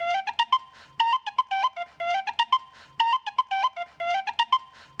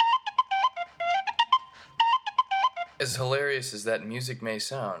As hilarious as that music may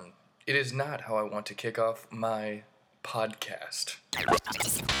sound, it is not how I want to kick off my podcast.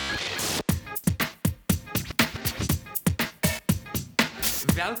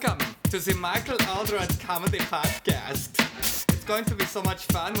 Welcome to the Michael Aldred Comedy Podcast. It's going to be so much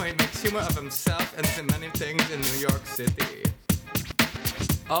fun where he makes humor of himself and the many things in New York City.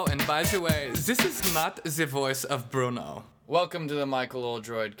 Oh, and by the way, this is not the voice of Bruno. Welcome to the Michael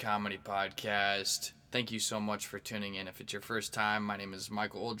Oldroyd Comedy Podcast. Thank you so much for tuning in. If it's your first time, my name is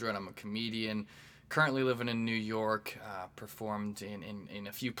Michael Oldroyd. I'm a comedian, currently living in New York, performed in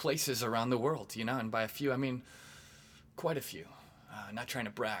a few places around the world, you know, and by a few, I mean quite a few. Not trying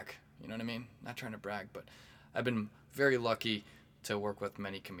to brag, you know what I mean? Not trying to brag, but I've been very lucky to work with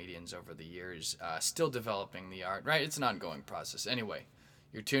many comedians over the years, still developing the art, right? It's an ongoing process. Anyway,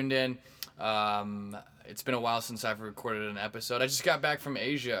 you're tuned in. It's been a while since I've recorded an episode. I just got back from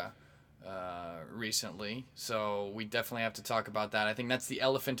Asia recently, so we definitely have to talk about that. I think that's the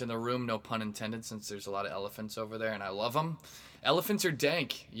elephant in the room, no pun intended, since there's a lot of elephants over there, and I love them. Elephants are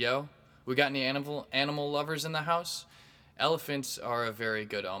dank, yo. We got any animal lovers in the house? Elephants are a very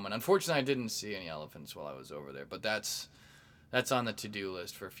good omen. Unfortunately, I didn't see any elephants while I was over there, but that's on the to-do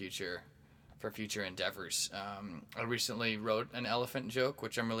list for future endeavors. I recently wrote an elephant joke,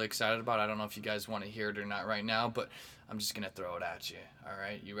 which I'm really excited about. I don't know if you guys want to hear it or not right now, but I'm just going to throw it at you. All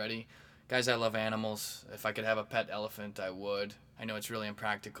right, you ready? Guys, I love animals. If I could have a pet elephant, I would. I know it's really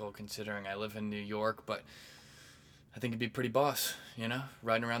impractical considering I live in New York, but I think it'd be pretty boss, you know?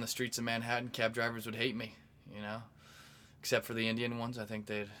 Riding around the streets of Manhattan, cab drivers would hate me, you know? Except for the Indian ones, I think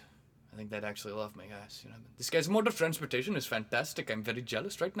they'd actually love me, guys. You know, this guy's mode of transportation is fantastic. I'm very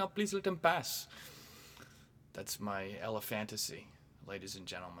jealous right now. Please let him pass. That's my elephantasy, ladies and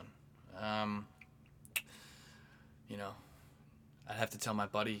gentlemen. You know, I'd have to tell my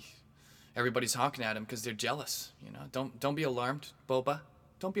buddy, everybody's honking at him because they're jealous. You know, don't be alarmed, Boba.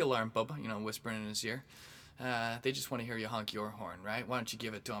 Don't be alarmed, Boba. You know, whispering in his ear. They just want to hear you honk your horn, right? Why don't you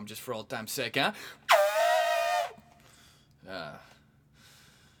give it to them just for old time's sake, huh?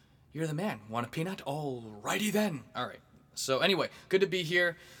 You're the man. Want a peanut? Alrighty then. Alright. So anyway, good to be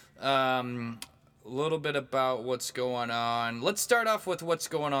here. A little bit about what's going on. Let's start off with what's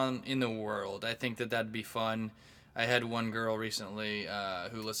going on in the world. I think that'd be fun. I had one girl recently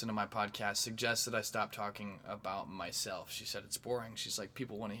who listened to my podcast suggest that I stop talking about myself. She said it's boring. She's like,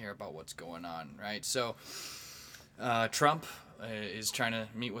 people want to hear about what's going on, right? So Trump is trying to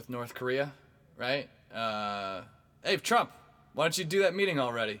meet with North Korea, right? Hey, Trump, why don't you do that meeting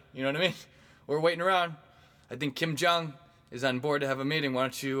already? You know what I mean? We're waiting around. I think Kim Jong is on board to have a meeting. Why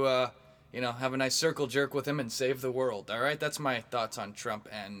don't you, have a nice circle jerk with him and save the world, all right? That's my thoughts on Trump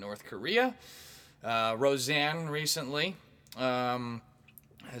and North Korea. Roseanne recently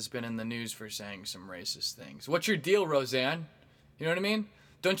has been in the news for saying some racist things. What's your deal, Roseanne? You know what I mean?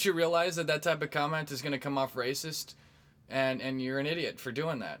 Don't you realize that type of comment is going to come off racist? And you're an idiot for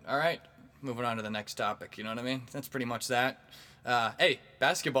doing that, all right? Moving on to the next topic, you know what I mean? That's pretty much that. Hey,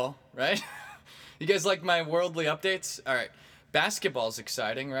 basketball, right? You guys like my worldly updates? All right, basketball's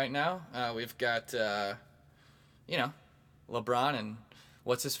exciting right now. We've got, LeBron and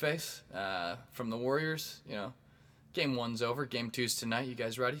what's-his-face from the Warriors, you know. Game 1's over. Game 2's tonight. You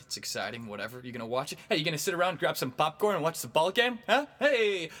guys ready? It's exciting, whatever. You gonna watch it? Hey, you gonna sit around, grab some popcorn, and watch the ball game? Huh?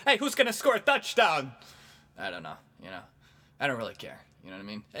 Hey, who's gonna score a touchdown? I don't know, you know. I don't really care, you know what I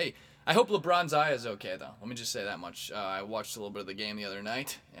mean? Hey, I hope LeBron's eye is okay, though. Let me just say that much. I watched a little bit of the game the other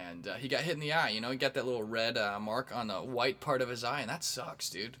night, and he got hit in the eye. You know, he got that little red mark on the white part of his eye, and that sucks,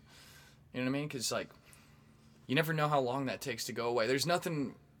 dude. You know what I mean? Because, like, you never know how long that takes to go away. There's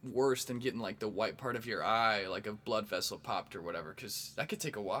nothing worse than getting, like, the white part of your eye, like a blood vessel popped or whatever, because that could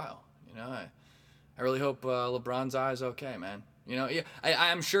take a while, you know? I really hope LeBron's eye is okay, man. You know, yeah,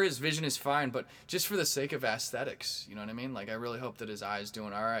 I'm sure his vision is fine, but just for the sake of aesthetics, you know what I mean? Like, I really hope that his eye is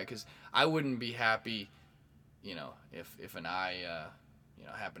doing all right, because I wouldn't be happy, you know, if an eye,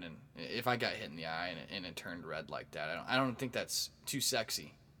 happening, if I got hit in the eye and it turned red like that. I don't think that's too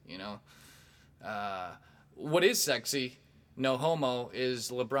sexy, you know? What is sexy, no homo, is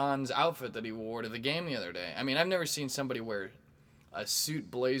LeBron's outfit that he wore to the game the other day. I mean, I've never seen somebody wear a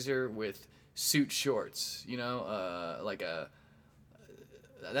suit blazer with suit shorts, you know,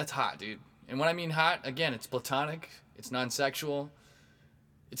 that's hot, dude. And when I mean hot, again, it's platonic, it's non-sexual,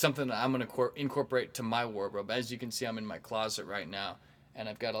 it's something that I'm going to incorporate to my wardrobe. As you can see, I'm in my closet right now, and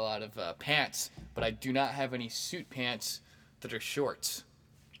I've got a lot of pants, but I do not have any suit pants that are shorts.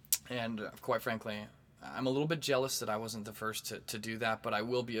 And quite frankly, I'm a little bit jealous that I wasn't the first to do that, but I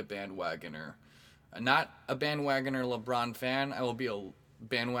will be a bandwagoner. Not a bandwagoner LeBron fan, I will be a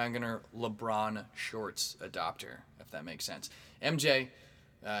bandwagoner LeBron shorts adopter, if that makes sense. MJ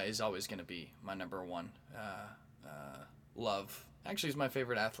is always going to be my number one love. Actually, he's my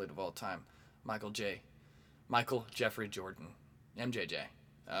favorite athlete of all time. Michael Jeffrey Jordan. MJJ.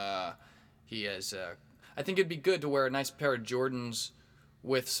 He has... I think it'd be good to wear a nice pair of Jordans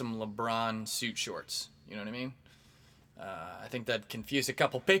with some LeBron suit shorts. You know what I mean? I think that'd confuse a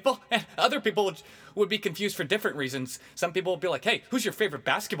couple people. And other people would be confused for different reasons. Some people would be like, hey, who's your favorite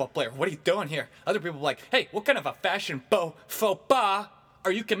basketball player? What are you doing here? Other people would be like, hey, what kind of a fashion faux pas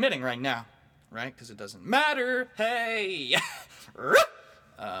are you committing right now? Right? Because it doesn't matter. Hey! All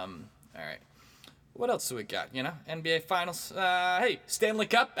right. What else do we got? You know, NBA Finals. Hey, Stanley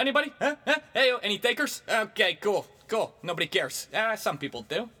Cup. Anybody? Huh? Hey, any takers? Okay, cool. Nobody cares. Some people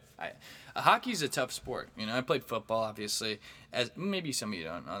do. Hockey's a tough sport. You know, I played football, obviously. As maybe some of you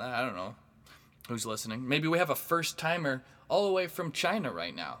don't know that. I don't know who's listening. Maybe we have a first-timer all the way from China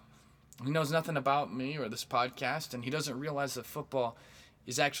right now. He knows nothing about me or this podcast, and he doesn't realize that football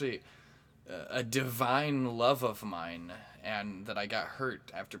is actually a divine love of mine, and that I got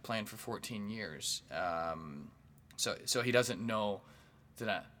hurt after playing for 14 years. So he doesn't know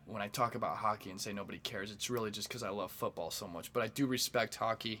that when I talk about hockey and say nobody cares, it's really just because I love football so much. But I do respect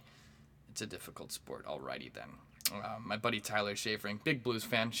hockey. It's a difficult sport. Alrighty then. My buddy Tyler Schafering, big Blues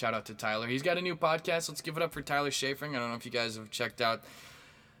fan. Shout out to Tyler. He's got a new podcast. Let's give it up for Tyler Schafering. I don't know if you guys have checked out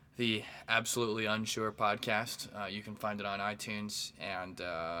the Absolutely Unsure podcast. You can find it on iTunes. And,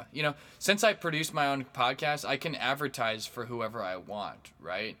 you know, since I produce my own podcast, I can advertise for whoever I want,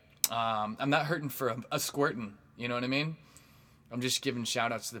 right? I'm not hurting for a squirtin', you know what I mean? I'm just giving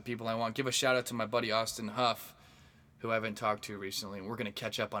shout-outs to the people I want. Give a shout-out to my buddy Austin Huff, who I haven't talked to recently. And we're going to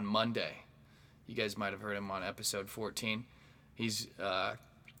catch up on Monday. You guys might have heard him on episode 14. He's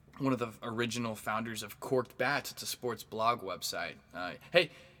one of the original founders of Corked Bats. It's a sports blog website.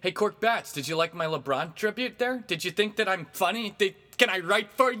 Hey, Corked Bats, did you like my LeBron tribute there? Did you think that I'm funny? Can I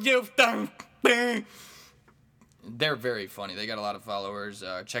write for you? They're very funny. They got a lot of followers.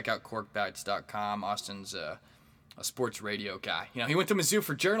 Check out corkedbats.com. Austin's a sports radio guy. You know, he went to Mizzou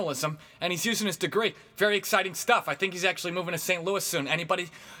for journalism, and he's using his degree. Very exciting stuff. I think he's actually moving to St. Louis soon. Anybody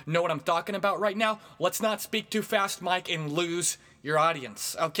know what I'm talking about right now? Let's not speak too fast, Mike, and lose your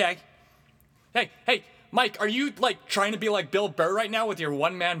audience, okay? Hey, Mike, are you, like, trying to be like Bill Burr right now with your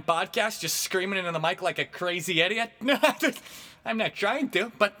one-man podcast, just screaming into the mic like a crazy idiot? No, I'm not trying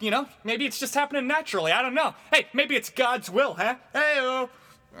to, but, you know, maybe it's just happening naturally. I don't know. Hey, maybe it's God's will, huh? Hey-o.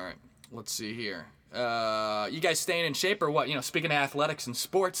 All right, let's see here. You guys staying in shape or what? You know, speaking of athletics and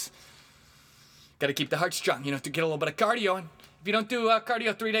sports, got to keep the heart strong, you know, to get a little bit of cardio in. If you don't do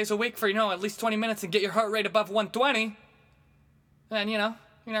cardio 3 days a week for, you know, at least 20 minutes and get your heart rate above 120, then, you know,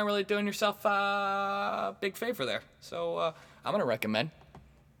 you're not really doing yourself a big favor there. So I'm going to recommend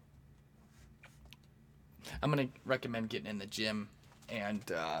getting in the gym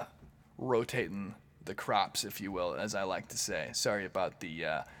and rotating the crops, if you will, as I like to say. Sorry to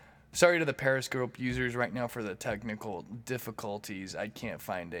the Periscope users right now for the technical difficulties. I can't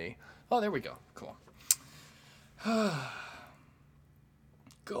find Oh, there we go. Cool.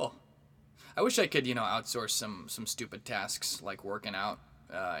 Cool. I wish I could, you know, outsource some stupid tasks like working out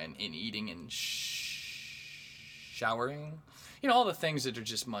and eating and showering. You know, all the things that are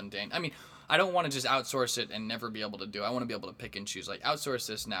just mundane. I mean, I don't want to just outsource it and never be able to do. I want to be able to pick and choose. Like, outsource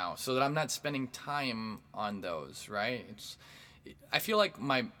this now so that I'm not spending time on those, right? I feel like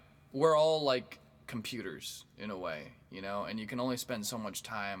we're all like computers in a way, you know, and you can only spend so much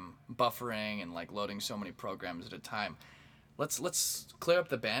time buffering and like loading so many programs at a time. Let's clear up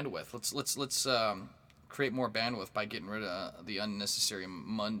the bandwidth. Let's create more bandwidth by getting rid of the unnecessary,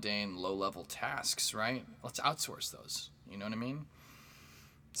 mundane, low-level tasks, right? Let's outsource those. You know what I mean?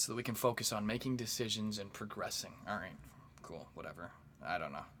 So that we can focus on making decisions and progressing. All right, cool, whatever. I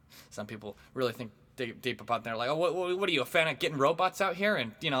don't know. Some people really think deep about there, like, oh, what are you, a fan of getting robots out here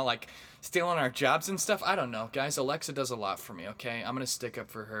and, you know, like stealing our jobs and stuff? I don't know, guys. Alexa does a lot for me, okay? I'm gonna stick up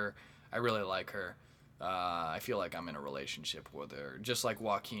for her. I really like her. I feel like I'm in a relationship with her, just like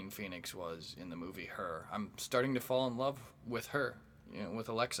Joaquin Phoenix was in the movie Her. I'm starting to fall in love with her, you know, with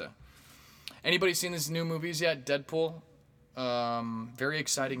Alexa. Anybody seen these new movies yet? Deadpool. Very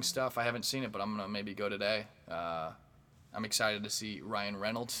exciting stuff. I haven't seen it, but I'm gonna maybe go today. I'm excited to see Ryan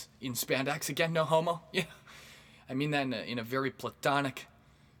Reynolds in spandex again. No homo. Yeah, I mean that in a very platonic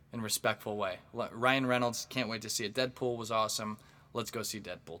and respectful way. Ryan Reynolds, can't wait to see it. Deadpool was awesome. Let's go see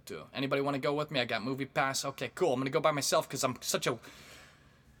Deadpool 2. Anybody want to go with me? I got Movie Pass. Okay, cool. I'm going to go by myself because I'm such a...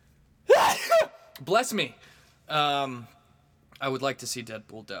 Bless me. I would like to see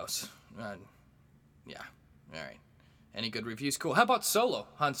Deadpool dose. Yeah. All right. Any good reviews? Cool. How about Solo?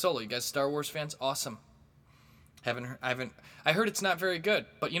 Han Solo. You guys Star Wars fans? Awesome. I heard it's not very good,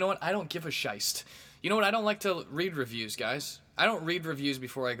 but you know what? I don't give a shist. You know what? I don't like to read reviews, guys. I don't read reviews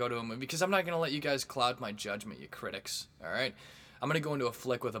before I go to a movie because I'm not going to let you guys cloud my judgment, you critics. All right? I'm going to go into a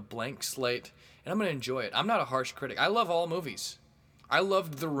flick with a blank slate, and I'm going to enjoy it. I'm not a harsh critic. I love all movies. I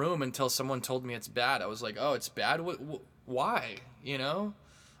loved The Room until someone told me it's bad. I was like, oh, it's bad? Why? You know?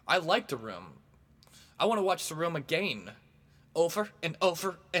 I liked The Room. I want to watch The Room again. Over and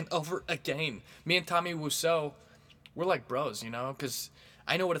over and over again. Me and Tommy Wiseau, we're like bros, you know? Because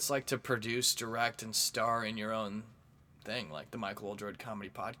I know what it's like to produce, direct, and star in your own thing, like the Michael Oldroyd Comedy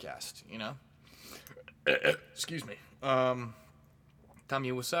Podcast, you know? Excuse me.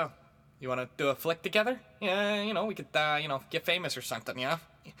 Tommy Wiseau, you want to do a flick together? Yeah, you know, we could, get famous or something, you know?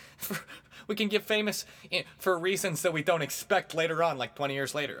 We can get famous for reasons that we don't expect later on, like 20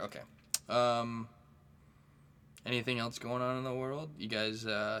 years later. Okay. Anything else going on in the world? You guys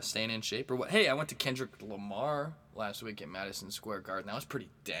staying in shape or what? Hey, I went to Kendrick Lamar last week at Madison Square Garden. That was pretty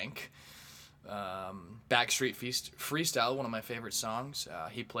dank. Backstreet Freestyle, one of my favorite songs.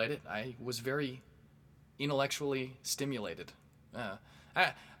 He played it. I was very intellectually stimulated.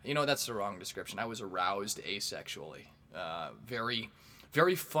 That's the wrong description. I was aroused asexually. Very,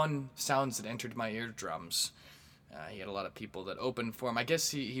 very fun sounds that entered my eardrums. He had a lot of people that opened for him. I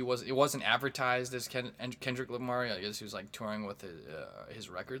guess it wasn't advertised as Kendrick Lamar. I guess he was like touring with his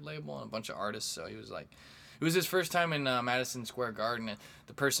record label and a bunch of artists. So he was like, it was his first time in Madison Square Garden. And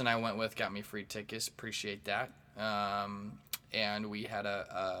the person I went with got me free tickets. Appreciate that. And we had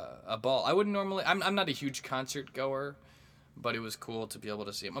a ball. I wouldn't normally. I'm not a huge concert goer, but it was cool to be able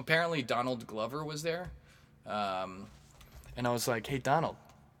to see him. Apparently Donald Glover was there, and I was like, "Hey Donald,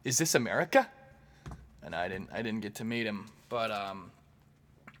 is this America?" And I didn't get to meet him, but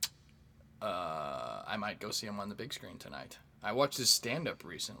I might go see him on the big screen tonight. I watched his stand-up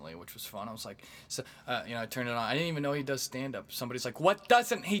recently, which was fun. I was like, I turned it on. I didn't even know he does stand-up. Somebody's like, what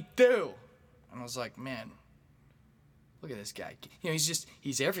doesn't he do? And I was like, man, look at this guy. You know,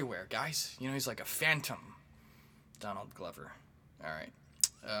 he's everywhere, guys. You know, he's like a phantom. Donald Glover. All right.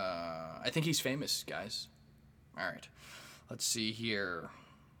 I think he's famous, guys. All right. Let's see here.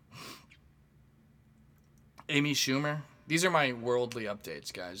 Amy Schumer. These are my worldly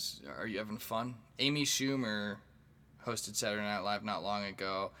updates, guys. Are you having fun? Amy Schumer hosted Saturday Night Live not long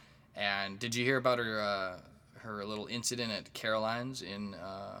ago, and did you hear about her little incident at Caroline's in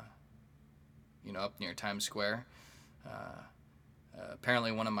up near Times Square?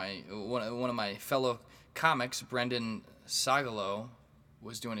 Apparently, one of my fellow comics, Brendan Sagalo,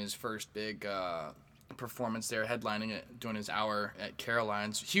 was doing his first big performance there, headlining it, doing his hour at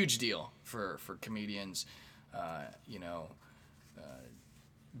Caroline's. Huge deal for comedians.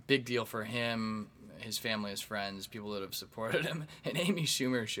 Big deal for him, his family, his friends, people that have supported him. And Amy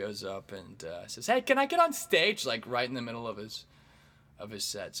Schumer shows up and says, "Hey, can I get on stage?" Like right in the middle of his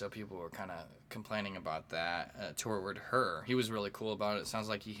set. So people were kind of complaining about that toward her. He was really cool about it. It sounds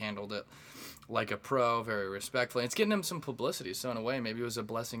like he handled it like a pro, very respectfully. It's getting him some publicity. So in a way, maybe it was a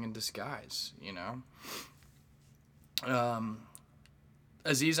blessing in disguise. You know.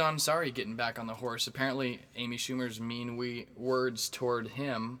 Aziz Ansari getting back on the horse. Apparently, Amy Schumer's mean words toward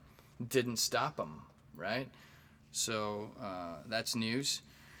him didn't stop him, right? So that's news.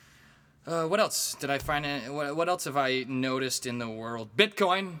 What else did I find? What else have I noticed in the world?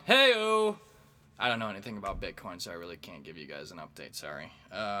 Bitcoin. Hey-o! I don't know anything about Bitcoin, so I really can't give you guys an update. Sorry.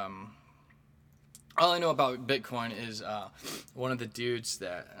 All I know about Bitcoin is one of the dudes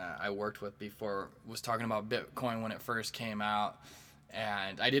that I worked with before was talking about Bitcoin when it first came out.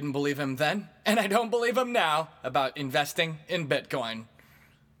 And I didn't believe him then, and I don't believe him now about investing in Bitcoin.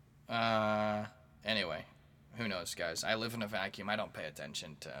 Anyway, who knows, guys? I live in a vacuum. I don't pay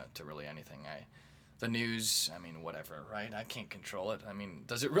attention to really anything. The news, I mean, whatever, right? I can't control it. I mean,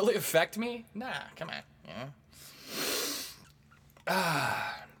 does it really affect me? Nah, come on, you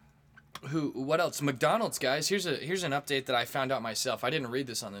know? What else? McDonald's, guys. Here's an update that I found out myself. I didn't read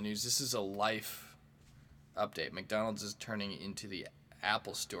this on the news. This is a life update. McDonald's is turning into the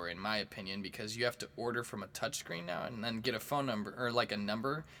Apple Store, in my opinion, because you have to order from a touchscreen now and then get a phone number or like a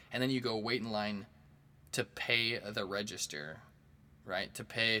number, and then you go wait in line to pay the register, right? To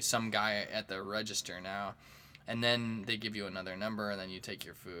pay some guy at the register now, and then they give you another number, and then you take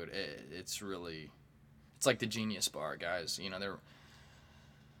your food. It's like the Genius Bar, guys. You know,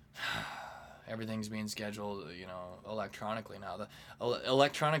 everything's being scheduled, you know, electronically now. The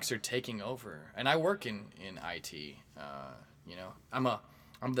electronics are taking over, and I work in IT. You know, I'm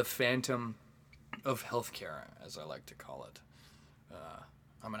the phantom of healthcare, as I like to call it.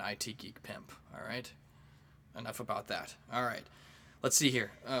 I'm an IT geek pimp. All right. enough about that. All right. Let's see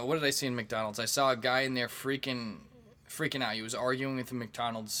here. What did I see in McDonald's? I saw a guy in there freaking out. He was arguing with the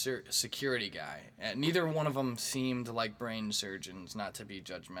McDonald's security guy. Neither one of them seemed like brain surgeons, not to be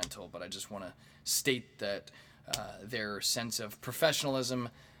judgmental, but I just want to state that their sense of professionalism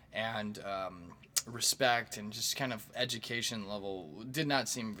and respect and just kind of education level did not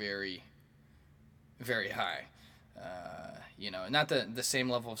seem very, very high. Not the same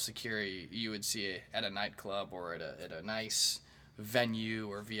level of security you would see at a nightclub or at a nice venue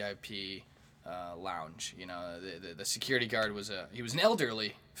or VIP lounge. The security guard was an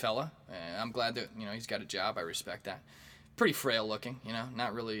elderly fella. I'm glad that he's got a job. I respect that. Pretty frail looking,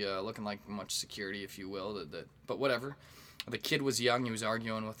 not really looking like much security, if you will. But whatever. The kid was young. He was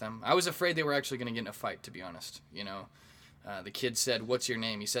arguing with them. I was afraid they were actually going to get in a fight, to be honest. The kid said, "What's your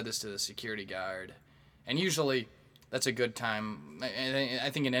name?" He said this to the security guard, and usually that's a good time. I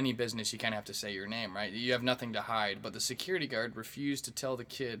think in any business you kind of have to say your name, right? You have nothing to hide. But the security guard refused to tell the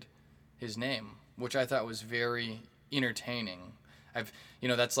kid his name, which I thought was very entertaining.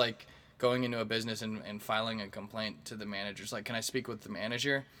 That's like going into a business and filing a complaint to the manager. It's like, "Can I speak with the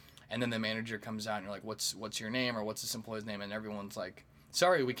manager?" And then the manager comes out and you're like, what's your name, or what's this employee's name? And everyone's like,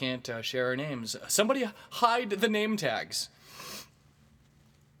 "Sorry, we can't share our names. Somebody hide the name tags."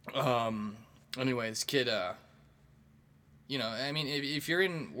 Anyway, this kid, if you're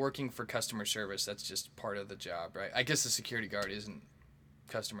working for customer service, that's just part of the job, right? I guess the security guard isn't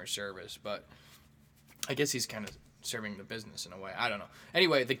customer service, but I guess he's kind of serving the business in a way. I don't know.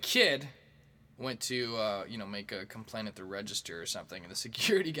 Anyway, the kid went to make a complaint at the register or something, and the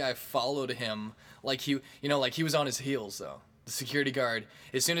security guy followed him like he was on his heels, though. The security guard,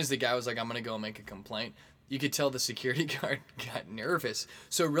 as soon as the guy was like, "I'm gonna go make a complaint," you could tell the security guard got nervous.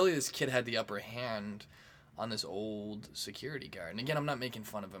 So really, this kid had the upper hand on this old security guard. And again, I'm not making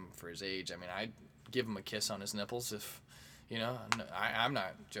fun of him for his age. I mean, I'd give him a kiss on his nipples if, I'm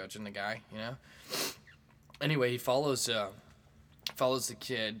not judging the guy, Anyway, he follows the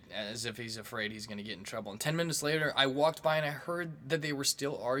kid as if he's afraid he's going to get in trouble. And 10 minutes later, I walked by and I heard that they were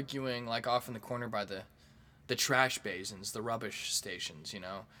still arguing, like off in the corner by the trash basins, the rubbish stations,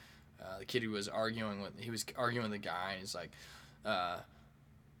 The kid was arguing with the guy, and he's like,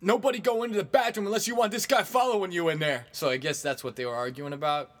 "Nobody go into the bathroom unless you want this guy following you in there." So I guess that's what they were arguing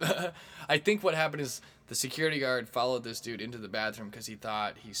about. I think what happened is the security guard followed this dude into the bathroom because he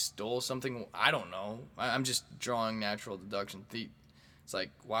thought he stole something. I don't know. I'm just drawing natural deduction. It's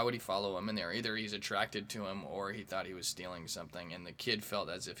like, why would he follow him in there? Either he's attracted to him or he thought he was stealing something, and the kid felt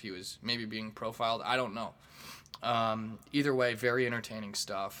as if he was maybe being profiled. I don't know. Either way, very entertaining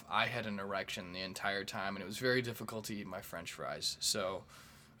stuff. I had an erection the entire time, and it was very difficult to eat my French fries, so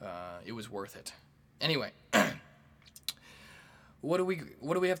it was worth it. Anyway, what do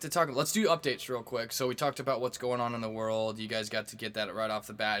we have to talk about? Let's do updates real quick. So we talked about what's going on in the world. You guys got to get that right off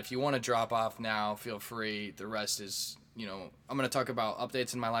the bat. If you want to drop off now, feel free. The rest is, I'm going to talk about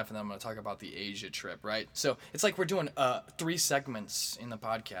updates in my life, and then I'm going to talk about the Asia trip, right? So it's like we're doing 3 segments in the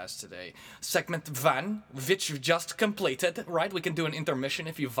podcast today. Segment 1, which we've just completed, right? We can do an intermission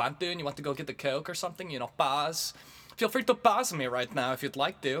if you want to, and you want to go get the Coke or something, pause. Feel free to pause me right now if you'd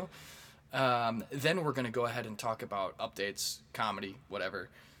like to. Then we're going to go ahead and talk about updates, comedy, whatever,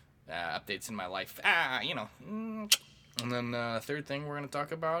 updates in my life. And then the third thing we're going to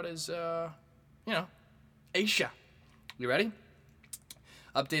talk about is, Asia. You ready?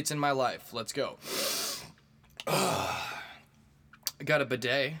 Updates in my life. Let's go. I got a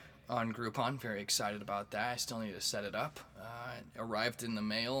bidet on Groupon. Very excited about that. I still need to set it up. It arrived in the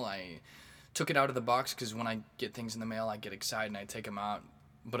mail. I took it out of the box because when I get things in the mail, I get excited and I take them out.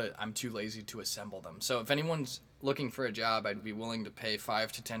 But I'm too lazy to assemble them. So if anyone's looking for a job, I'd be willing to pay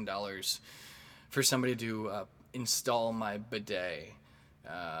 $5 to $10 for somebody to install my bidet.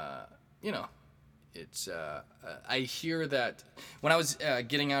 It's I hear that when I was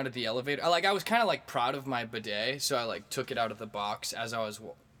getting out of the elevator, I was kind of like proud of my bidet, so I took it out of the box as I was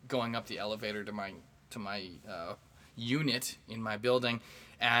going up the elevator to my unit in my building,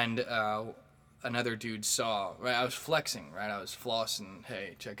 and another dude saw, right? I was flexing, right? I was flossing.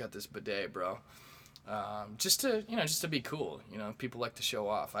 Hey, check out this bidet, bro. Just to be cool. People like to show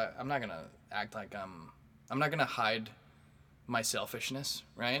off. I'm not gonna act like I'm not gonna hide my selfishness,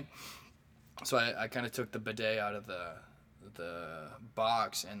 right? So I kind of took the bidet out of the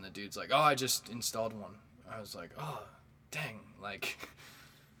box, and the dude's like, "Oh, I just installed one." I was like, "Oh, dang!"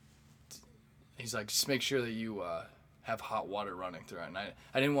 He's like, "Just make sure that you have hot water running through it." And I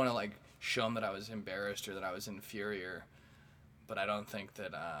didn't want to show him that I was embarrassed or that I was inferior, but I don't think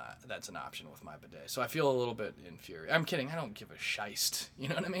that that's an option with my bidet. So I feel a little bit inferior. I'm kidding. I don't give a shite. You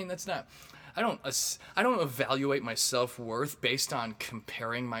know what I mean? That's not. I don't evaluate my self-worth based on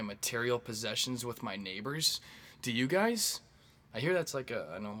comparing my material possessions with my neighbors. Do you guys? I hear that's like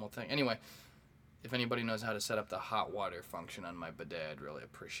a normal thing. Anyway, if anybody knows how to set up the hot water function on my bidet, I'd really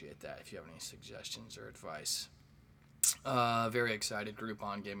appreciate that if you have any suggestions or advice. Very excited.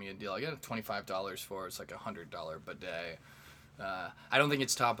 Groupon gave me a deal. I got $25 for it. It's like a $100 bidet. I don't think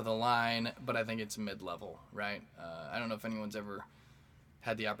it's top of the line, but I think it's mid-level, right? I don't know if anyone's ever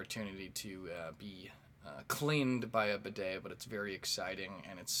had the opportunity to be cleaned by a bidet, but it's very exciting,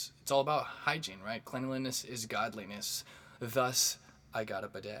 and it's all about hygiene, right? Cleanliness is godliness. Thus, I got a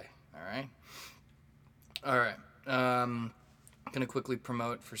bidet. All right. Gonna quickly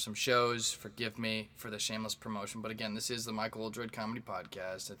promote for some shows. Forgive me for the shameless promotion, but again, this is the Michael Oldroyd Comedy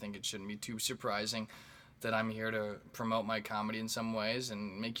Podcast. I think it shouldn't be too surprising that I'm here to promote my comedy in some ways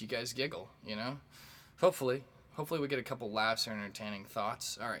and make you guys giggle, you know? Hopefully we get a couple laughs or entertaining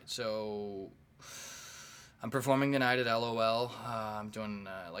thoughts. All right, so I'm performing tonight at LOL. I'm doing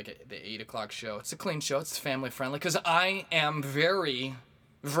the 8 o'clock show. It's a clean show. It's family friendly because I am very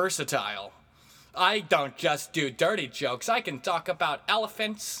versatile. I don't just do dirty jokes. I can talk about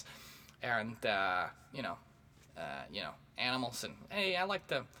elephants and animals, and hey, I like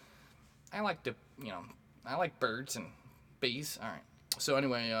birds and bees. All right. So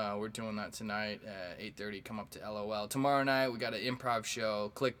anyway, we're doing that tonight at 8:30. Come up to LOL. Tomorrow night we got an improv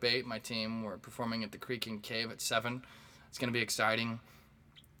show. Clickbait, my team. We're performing at the Creaking Cave at 7. It's gonna be exciting.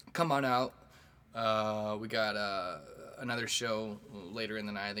 Come on out. We got another show later in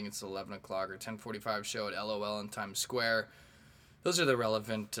the night. I think it's 11 o'clock or 10:45 show at LOL in Times Square. Those are the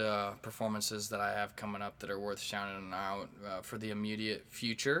relevant performances that I have coming up that are worth shouting out for the immediate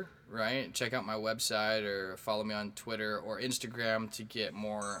future, right? Check out my website or follow me on Twitter or Instagram to get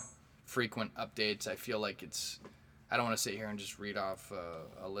more frequent updates. I feel like I don't want to sit here and just read off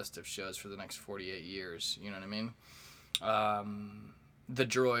a list of shows for the next 48 years. You know what I mean? The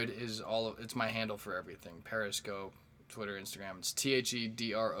Droid it's my handle for everything. Periscope, Twitter, Instagram. It's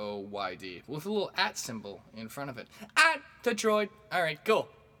THEDROYD with a little @ symbol in front of it. The Droid. All right, cool.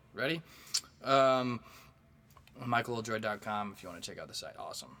 Ready? MichaelOldroyd.com if you want to check out the site.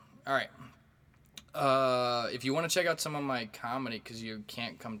 Awesome. All right. If you want to check out some of my comedy because you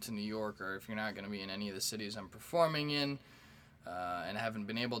can't come to New York, or if you're not going to be in any of the cities I'm performing in and haven't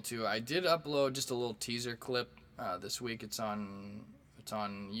been able to, I did upload just a little teaser clip this week. It's on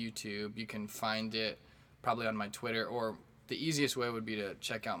YouTube. You can find it probably on my Twitter, or the easiest way would be to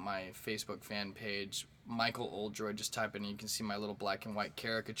check out my Facebook fan page, Michael Oldroyd. Just type in and you can see my little black and white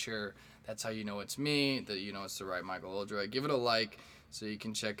caricature. That's how you know it's me, that you know it's the right Michael Oldroyd. Give it a like so you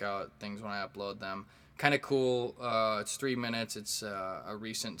can check out things when I upload them. Kind of cool. It's 3 minutes. It's a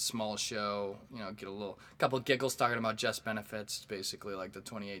recent small show. You know, get a couple giggles talking about Just Benefits. It's basically like the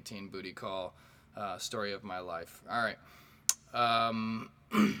 2018 booty call story of my life. All right.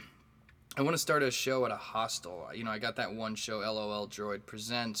 I want to start a show at a hostel. You know, I got that one show, LOL Droid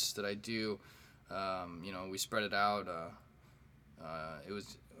Presents, that I do. We spread it out.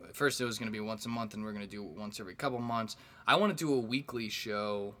 At first it was going to be once a month, and we're going to do it once every couple months. I want to do a weekly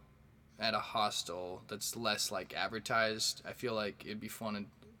show at a hostel that's less like advertised. I feel like it'd be fun to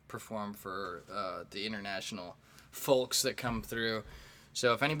perform for the international folks that come through.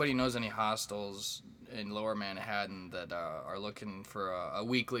 So if anybody knows any hostels in Lower Manhattan that are looking for a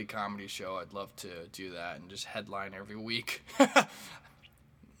weekly comedy show, I'd love to do that and just headline every week. All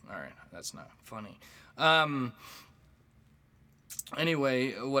right, that's not funny.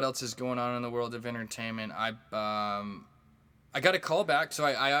 Anyway, what else is going on in the world of entertainment? I got a call back, so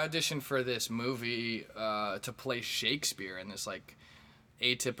I auditioned for this movie to play Shakespeare in this like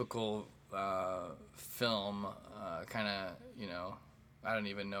atypical film, kind of, you know, I don't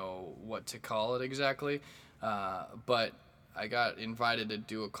even know what to call it exactly, but I got invited to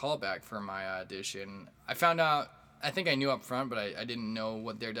do a callback for my audition. I found out, I think I knew up front, but I didn't know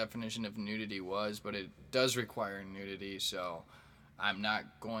what their definition of nudity was, but it does require nudity, so I'm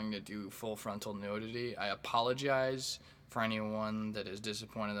not going to do full frontal nudity. I apologize for anyone that is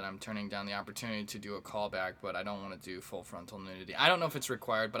disappointed that I'm turning down the opportunity to do a callback, but I don't want to do full frontal nudity. I don't know if it's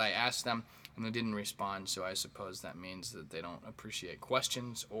required, but I asked them, and they didn't respond, so I suppose that means that they don't appreciate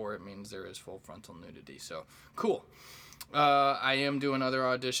questions, or it means there is full frontal nudity. So, cool. I am doing other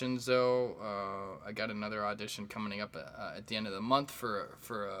auditions, though. I got another audition coming up at the end of the month for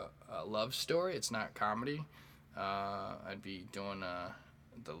a love story. It's not comedy. I'd be doing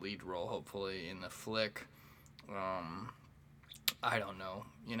the lead role, hopefully, in the flick. I don't know,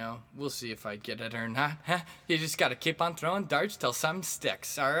 you know. We'll see if I get it or not. You just got to keep on throwing darts till something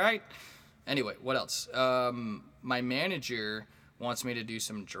sticks, all right? Anyway, what else? My manager wants me to do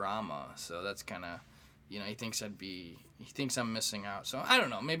some drama. So that's kind of, he thinks I'm missing out. So I don't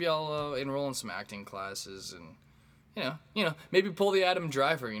know. Maybe I'll enroll in some acting classes and, maybe pull the Adam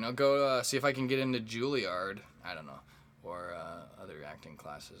Driver. Go see if I can get into Juilliard. I don't know, or other acting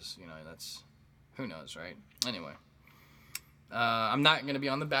classes. That's, who knows, right? Anyway. I'm not going to be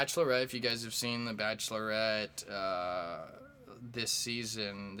on The Bachelorette. If you guys have seen The Bachelorette this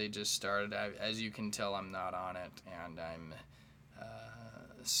season, they just started. As you can tell, I'm not on it, and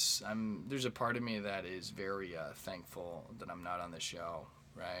there's a part of me that is very thankful that I'm not on the show,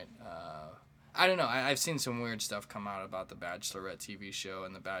 right? I don't know. I've seen some weird stuff come out about The Bachelorette TV show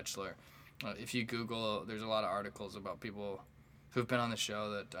and The Bachelor. If you Google, there's a lot of articles about people who've been on the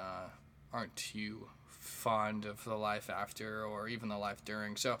show that aren't too fond of the life after or even the life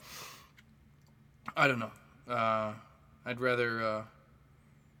during. So I don't know. I'd rather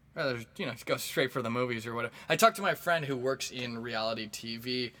go straight for the movies or whatever. I talked to my friend who works in reality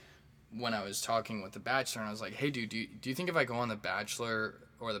TV when I was talking with The Bachelor, and I was like, hey dude, do you think if I go on The Bachelor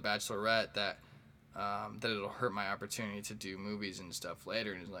or The Bachelorette that it'll hurt my opportunity to do movies and stuff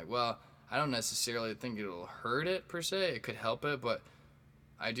later? And he's like, well, I don't necessarily think it'll hurt it per se. It could help it, but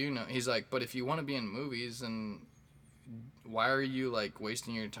I do know. He's like, but if you want to be in movies, then why are you like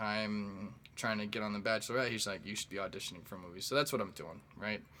wasting your time trying to get on The Bachelorette? He's like, you should be auditioning for movies. So that's what I'm doing,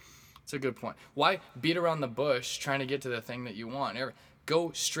 right? It's a good point. Why beat around the bush trying to get to the thing that you want?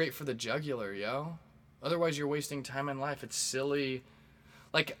 Go straight for the jugular, yo. Otherwise, you're wasting time in life. It's silly.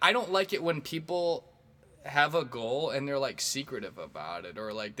 Like, I don't like it when people have a goal and they're like secretive about it,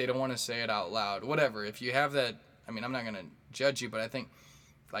 or like they don't want to say it out loud. Whatever. If you have that, I mean, I'm not gonna judge you, but I think,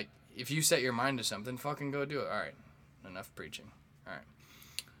 like, if you set your mind to something, fucking go do it. All right. Enough preaching. All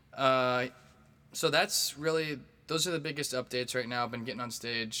right. So those are the biggest updates right now. I've been getting on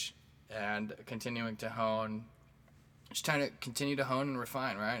stage and continuing to hone. Just trying to continue to hone and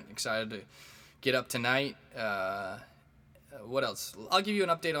refine, right? Excited to get up tonight. What else? I'll give you an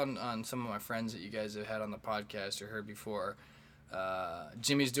update on some of my friends that you guys have had on the podcast or heard before.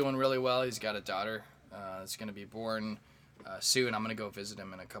 Jimmy's doing really well. He's got a daughter that's going to be born soon. I'm going to go visit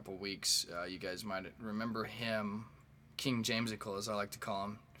him in a couple weeks. You guys might remember him, King Jamesicle, as I like to call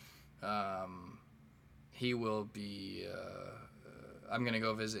him. He will be... I'm going to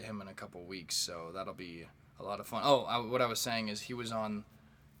go visit him in a couple weeks, so that'll be a lot of fun. What I was saying is he was on...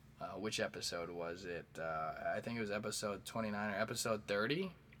 which episode was it? I think it was episode 29 or episode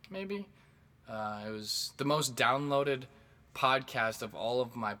 30, maybe? It was the most downloaded podcast of all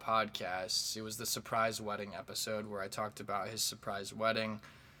of my podcasts. It was the surprise wedding episode where I talked about his surprise wedding.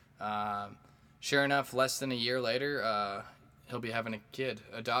 Sure enough, less than a year later, he'll be having a kid,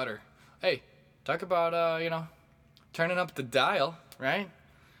 a daughter. Hey, talk about, turning up the dial, right?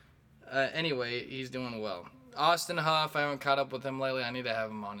 Anyway, he's doing well. Austin Huff, I haven't caught up with him lately. I need to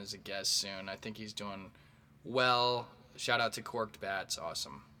have him on as a guest soon. I think he's doing well. Shout out to Corked Bats.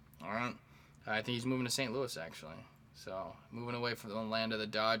 Awesome. All right. I think he's moving to St. Louis, actually. So, moving away from the land of the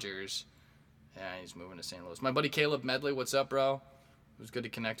Dodgers. Yeah, he's moving to St. Louis. My buddy Caleb Medley, what's up, bro? It was good to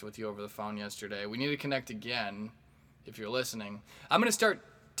connect with you over the phone yesterday. We need to connect again, if you're listening. I'm going to start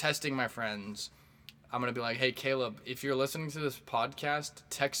testing my friends. I'm going to be like, hey, Caleb, if you're listening to this podcast,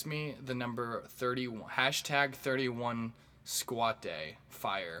 text me the number 31, hashtag 31 squat day,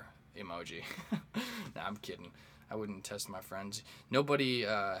 fire emoji. Nah, I'm kidding. I wouldn't test my friends. Nobody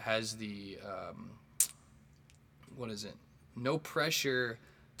has the, no pressure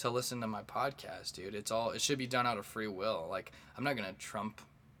to listen to my podcast, dude. It should be done out of free will. Like, I'm not going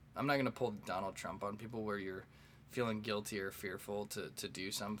to pull Donald Trump on people where you're feeling guilty or fearful to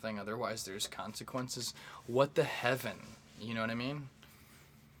do something. Otherwise, there's consequences. What the heaven? You know what I mean?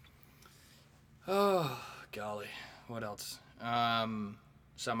 Oh, golly. What else?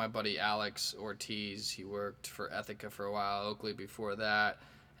 Saw my buddy Alex Ortiz. He worked for Ethica for a while, Oakley before that.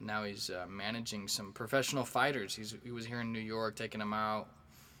 And now he's managing some professional fighters. He was here in New York, taking them out.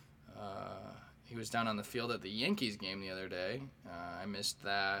 He was down on the field at the Yankees game the other day. I missed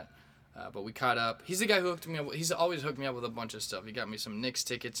that. But we caught up. He's the guy who hooked me up. He's always hooked me up with a bunch of stuff. He got me some Knicks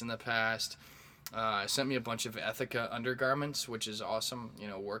tickets in the past. Sent me a bunch of Ethica undergarments, which is awesome.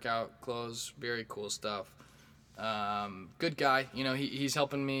 Workout clothes, very cool stuff. Good guy. He's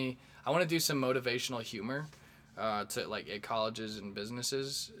helping me. I want to do some motivational humor to like at colleges and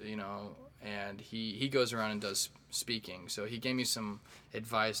businesses. And he goes around and does speaking. So he gave me some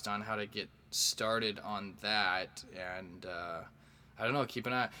advice on how to get started on that. And I don't know, keep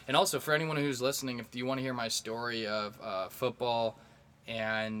an eye. And also, for anyone who's listening, if you want to hear my story of football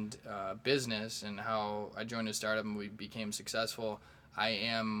and business and how I joined a startup and we became successful, I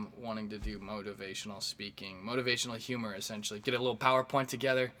am wanting to do motivational speaking, motivational humor, essentially. Get a little PowerPoint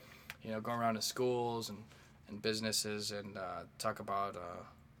together, go around to schools and businesses and talk about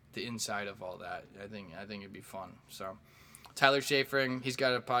the inside of all that. I think it'd be fun. So, Tyler Schafering, he's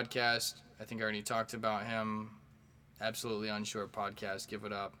got a podcast. I think I already talked about him. Absolutely Unsure podcast. Give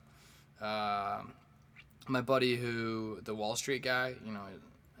it up. My buddy the Wall Street guy,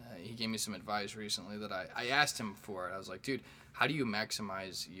 he gave me some advice recently that I asked him for it. I was like, dude, how do you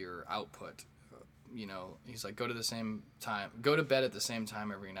maximize your output? He's like, go to bed at the same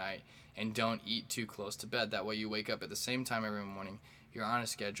time every night and don't eat too close to bed. That way you wake up at the same time every morning, you're on a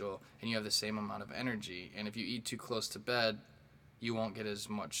schedule, and you have the same amount of energy. And if you eat too close to bed, you won't get as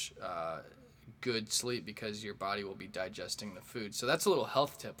much good sleep because your body will be digesting the food. So that's a little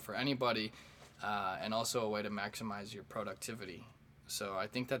health tip for anybody, and also a way to maximize your productivity. So I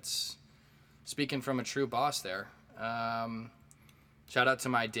think that's speaking from a true boss there. Shout out to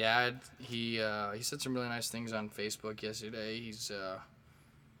my dad. He said some really nice things on Facebook yesterday. He's a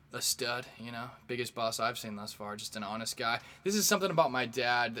stud, biggest boss I've seen thus far. Just an honest guy. This is something about my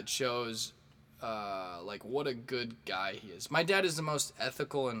dad that shows what a good guy he is. My dad is the most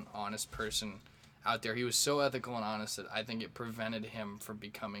ethical and honest person out there. He was so ethical and honest that I think it prevented him from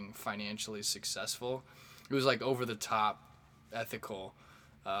becoming financially successful. It was like over the top ethical,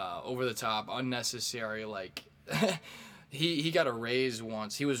 over the top unnecessary. He got a raise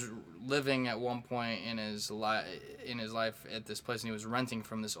once. He was living at one point in his life at this place, and he was renting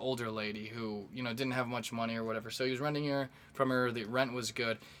from this older lady who didn't have much money or whatever. So he was renting from her. The rent was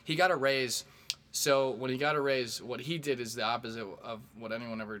good. He got a raise. So when he got a raise, what he did is the opposite of what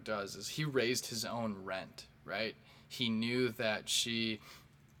anyone ever does. Is he raised his own rent, right? He knew that she,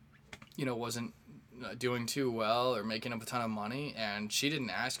 wasn't doing too well or making up a ton of money, and she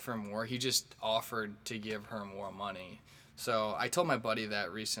didn't ask for more. He just offered to give her more money. So I told my buddy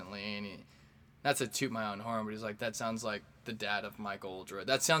that recently, and not to toot my own horn, but he's like, that sounds like the dad of Michael Oldroyd.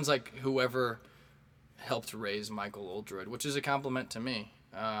 That sounds like whoever helped raise Michael Oldroyd, which is a compliment to me.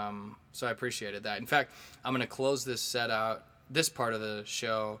 So I appreciated that. In fact, I'm going to close this part of the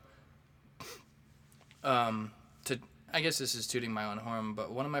show, I guess this is tooting my own horn,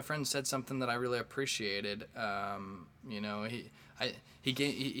 but one of my friends said something that I really appreciated.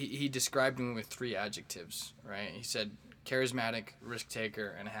 He described me with 3 adjectives, right? He said charismatic, risk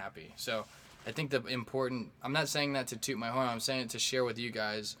taker, and happy. So I think I'm not saying that to toot my horn, I'm saying it to share with you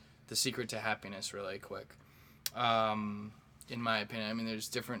guys the secret to happiness really quick. In my opinion, I mean, there's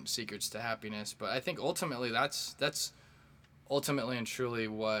different secrets to happiness, but I think ultimately that's ultimately and truly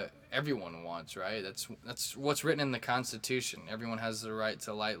what everyone wants, right? That's what's written in the Constitution. Everyone has the right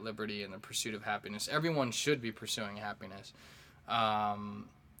to light, liberty, and the pursuit of happiness. Everyone should be pursuing happiness.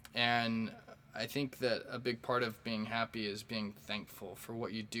 And I think that a big part of being happy is being thankful for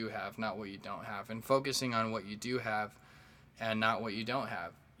what you do have, not what you don't have, and focusing on what you do have and not what you don't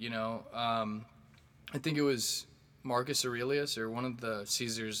have. I think it was Marcus Aurelius or one of the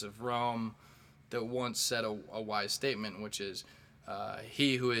Caesars of Rome that once said a wise statement, which is,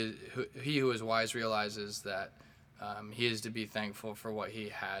 he who is wise realizes that he is to be thankful for what he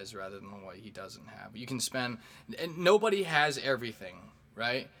has rather than what he doesn't have. You can spend, and nobody has everything,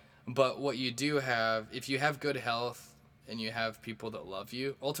 right? But what you do have, if you have good health and you have people that love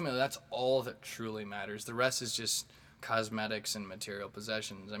you, ultimately that's all that truly matters. The rest is just cosmetics and material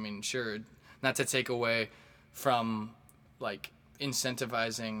possessions. I mean, sure, not to take away from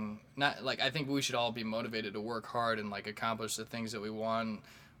incentivizing, I think we should all be motivated to work hard and accomplish the things that we want,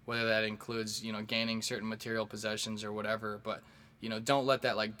 whether that includes gaining certain material possessions or whatever, but don't let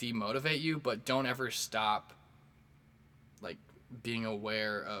that demotivate you, but don't ever stop being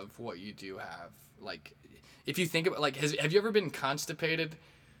aware of what you do have. If you think about have you ever been constipated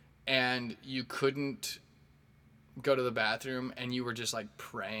and you couldn't go to the bathroom and you were just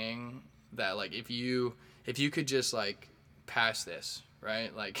praying that if you could just pass this,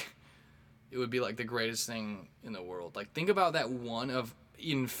 right? It would be the greatest thing in the world. Think about that one of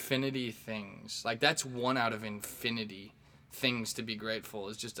infinity things. That's one out of infinity things to be grateful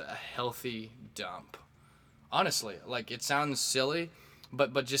is just a healthy dump. Honestly, it sounds silly,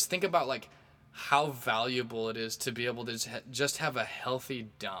 but just think about how valuable it is to be able to just have a healthy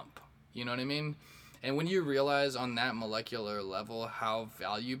dump. You know what I mean? And when you realize on that molecular level how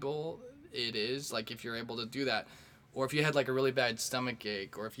valuable it is, if you're able to do that, or if you had a really bad stomach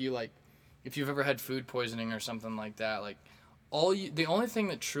ache, or if you've ever had food poisoning or something like that, the only thing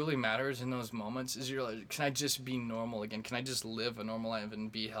that truly matters in those moments is you're can I just be normal again? Can I just live a normal life and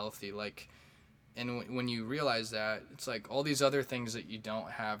be healthy? And when you realize that, it's all these other things that you don't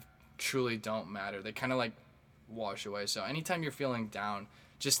have truly don't matter. They kind of wash away. So anytime you're feeling down,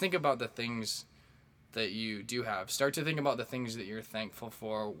 just think about the things that you do have. Start to think about the things that you're thankful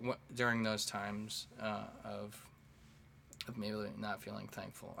for during those times of maybe not feeling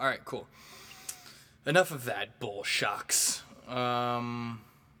thankful. All right, cool. Enough of that bull shocks.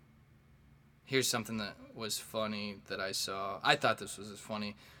 Here's something that was funny that I saw. I thought this was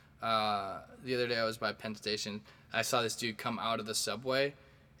funny. The other day I was by Penn Station. I saw this dude come out of the subway,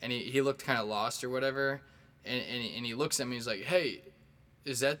 and he looked kind of lost or whatever. And he looks at me. He's like, "Hey,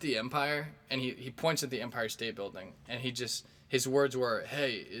 is that the Empire?" And he points at the Empire State Building. And his words were,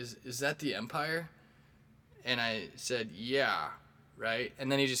 "Hey, is that the Empire?" And I said, "Yeah." Right?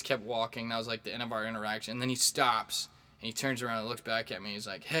 And then he just kept walking. That was like the end of our interaction. And then he stops, and he turns around and looks back at me. He's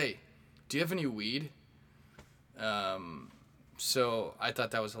like, "Hey, do you have any weed?" So I thought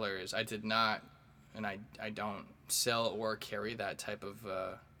that was hilarious. I did not, and I don't sell or carry that type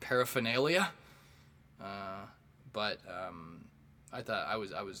of paraphernalia. But I thought I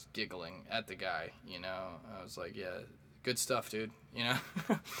was giggling at the guy, you know. I was like, yeah, good stuff, dude, you know.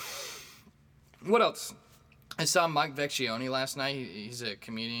 What else? I saw Mike Vecchione last night. He's a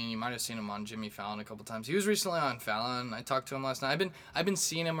comedian. You might have seen him on Jimmy Fallon a couple times. He was recently on Fallon. I talked to him last night. I've been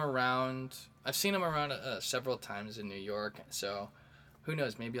seeing him around. I've seen him around several times in New York. So, who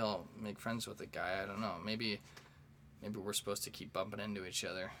knows? Maybe I'll make friends with the guy. I don't know. Maybe we're supposed to keep bumping into each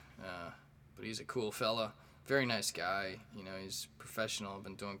other. But he's a cool fella. Very nice guy. You know, he's professional.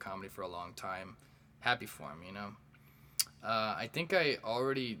 Been doing comedy for a long time. Happy for him, you know. I think I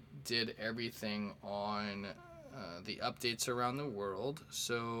already did everything on the updates around the world.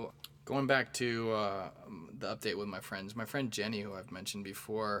 So going back to the update with my friends. My friend Jenny, who I've mentioned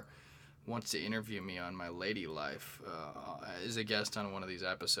before, wants to interview me on my lady life as a guest on one of these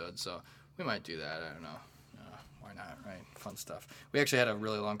episodes. So we might do that. I don't know. Why not, right? Fun stuff. We actually had a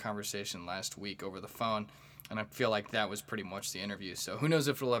really long conversation last week over the phone, and I feel like that was pretty much the interview. So who knows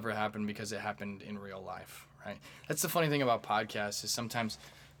if it'll ever happen because it happened in real life, right? That's the funny thing about podcasts is sometimes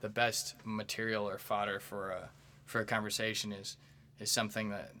the best material or fodder for a conversation is something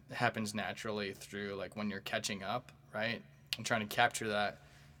that happens naturally through, like, when you're catching up, right? And trying to capture that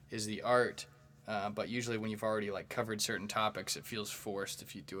is the art. But usually when you've already, like, covered certain topics, it feels forced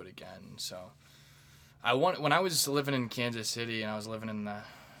if you do it again. So when I was living in Kansas City and I was living in the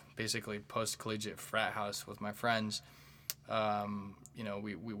basically post-collegiate frat house with my friends, you know,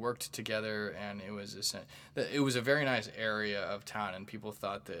 we worked together, and it was a very nice area of town, and people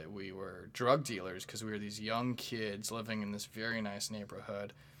thought that we were drug dealers because we were these young kids living in this very nice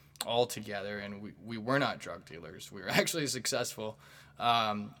neighborhood all together, and we were not drug dealers. We were actually successful,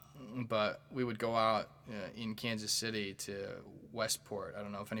 but we would go out in Kansas City to Westport. I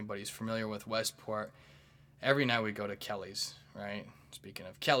don't know if anybody's familiar with Westport. Every night we'd go to Kelly's, right? Speaking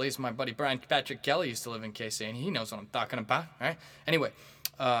of Kelly's, my buddy Brian Patrick Kelly used to live in KC, and he knows what I'm talking about, right? Anyway,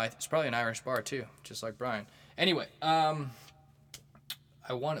 it's probably an Irish bar too, just like Brian. Anyway,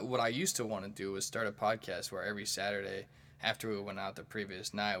 what I used to want to do was start a podcast where every Saturday after we went out the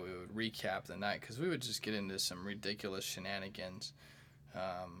previous night, we would recap the night, because we would just get into some ridiculous shenanigans.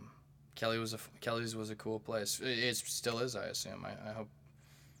 Kelly's was a cool place. It still is, I assume.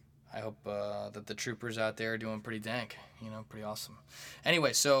 I hope that the troopers out there are doing pretty dank, you know, pretty awesome.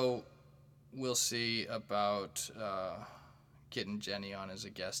 Anyway, so we'll see about getting Jenny on as a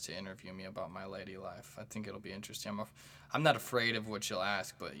guest to interview me about my lady life. I think it'll be interesting. I'm not afraid of what she'll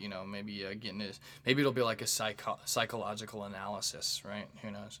ask, but, you know, maybe maybe it'll be like a psychological analysis, right?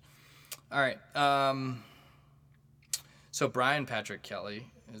 Who knows? All right. So Brian Patrick Kelly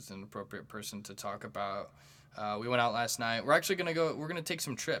is an appropriate person to talk about. We went out last night. We're actually we're gonna take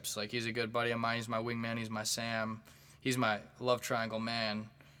some trips. Like, he's a good buddy of mine. He's my wingman. He's my Sam. He's my love triangle man.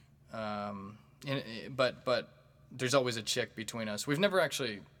 But there's always a chick between us. We've never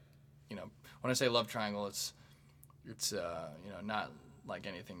actually, you know, when I say love triangle, it's you know, not like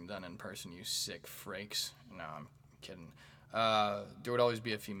anything done in person, you sick freaks. No, I'm kidding. There would always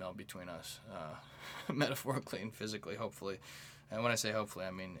be a female between us, metaphorically and physically, hopefully. And when I say hopefully,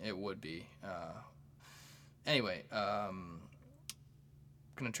 I mean it would be. Anyway, gonna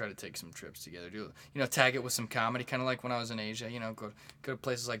try to take some trips together. Tag it with some comedy, kind of like when I was in Asia. You know, go to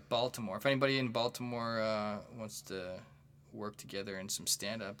places like Baltimore. If anybody in Baltimore wants to work together in some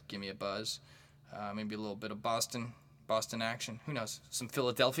stand-up, give me a buzz. Maybe a little bit of Boston action. Who knows? Some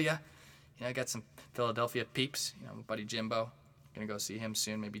Philadelphia. You know, I got some Philadelphia peeps. You know, my buddy Jimbo. Gonna go see him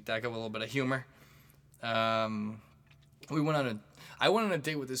soon. Maybe tag up a little bit of humor. I went on a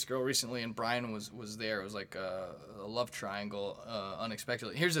date with this girl recently, and Brian was there. It was like a love triangle,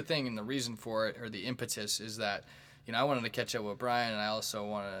 unexpectedly. Here's the thing, and the reason for it, or the impetus, is that I wanted to catch up with Brian, and I also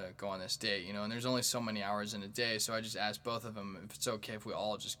want to go on this date, and there's only so many hours in a day, so I just asked both of them if it's okay if we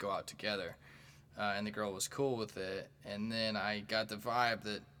all just go out together. And the girl was cool with it, and then I got the vibe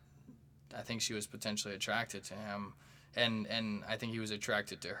that I think she was potentially attracted to him, and I think he was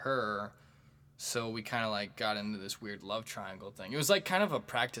attracted to her, so we kind of like got into this weird love triangle thing. It was like kind of a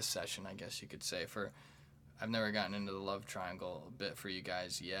practice session, I guess you could say. I've never gotten into the love triangle bit for you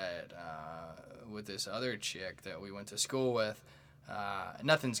guys yet. With this other chick that we went to school with,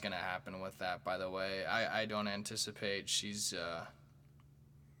 nothing's gonna happen with that, by the way. I don't anticipate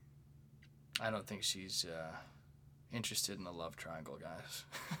I don't think she's interested in the love triangle, guys.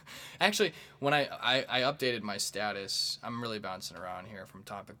 Actually, when I updated my status, I'm really bouncing around here from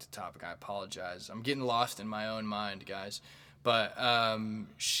topic to topic. I apologize. I'm getting lost in my own mind, guys. But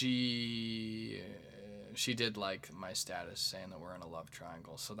she did like my status saying that we're in a love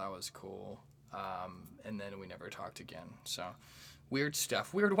triangle, so that was cool. And then we never talked again. So weird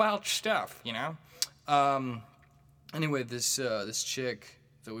stuff, weird wild stuff, Anyway, this chick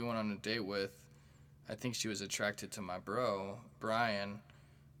that we went on a date with, I think she was attracted to my bro Brian,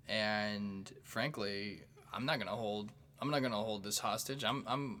 and frankly, I'm not gonna hold this hostage.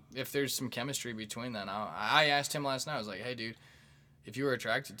 I'm if there's some chemistry between them. I asked him last night. I was like, hey, dude, if you were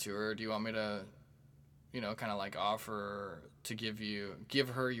attracted to her, do you want me to, kind of like offer to give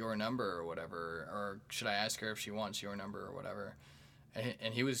her your number or whatever, or should I ask her if she wants your number or whatever?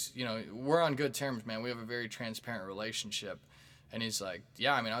 And he was, we're on good terms, man. We have a very transparent relationship. And he's like,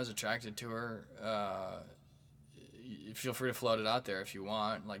 yeah, I was attracted to her. Feel free to float it out there if you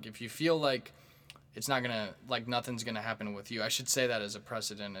want. Like, if you feel like it's not gonna, like, nothing's gonna happen with you. I should say that as a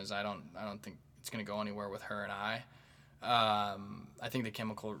precedent, as I don't think it's gonna go anywhere with her and I. I think the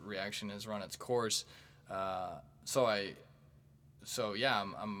chemical reaction has run its course. So yeah,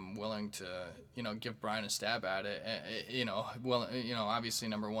 I'm willing to, give Brian a stab at it. Obviously,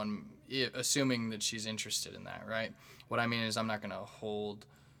 number one, assuming that she's interested in that, right? What I mean is, I'm not gonna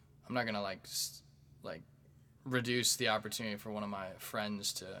like reduce the opportunity for one of my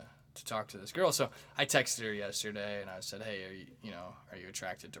friends to talk to this girl. So I texted her yesterday and I said, hey, are you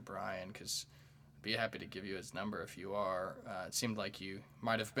attracted to Brian? Because I'd be happy to give you his number if you are. It seemed like you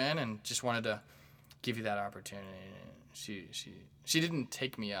might have been, and just wanted to give you that opportunity. She didn't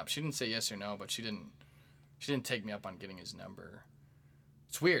take me up. She didn't say yes or no, but she didn't take me up on getting his number.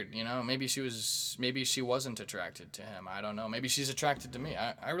 It's weird, maybe she wasn't attracted to him. I don't know. Maybe she's attracted to me.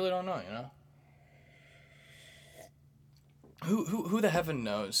 I really don't know, Who the heaven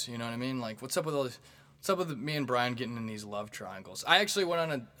knows, you know what I mean? Like, what's up with me and Brian getting in these love triangles? I actually went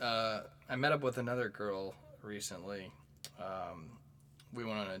on I met up with another girl recently. We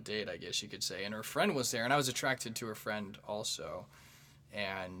went on a date, I guess you could say, and her friend was there, and I was attracted to her friend also.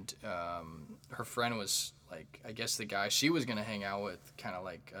 And her friend was, like, I guess the guy she was going to hang out with kind of,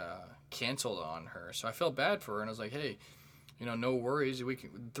 like, canceled on her. So I felt bad for her, and I was like, hey, no worries. The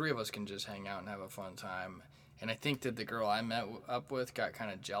three of us can just hang out and have a fun time. And I think that the girl I met up with got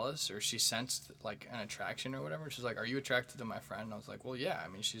kind of jealous, or she sensed, like, an attraction or whatever. She's like, are you attracted to my friend? And I was like, well, yeah.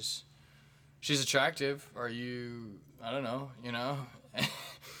 She's attractive. Are you, I don't know,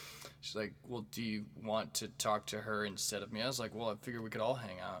 She's like, well, do you want to talk to her instead of me? I was like, well, I figured we could all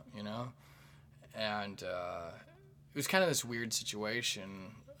hang out, And it was kind of this weird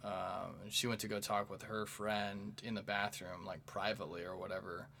situation. She went to go talk with her friend in the bathroom, like, privately or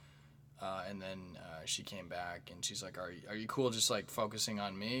whatever. And then she came back, and she's like, are you cool just, like, focusing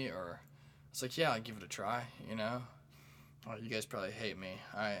on me? Or I was like, yeah, I'll give it a try, Oh, you guys probably hate me.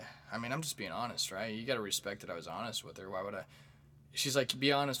 I'm just being honest, right? You got to respect that I was honest with her. Why would I? She's like,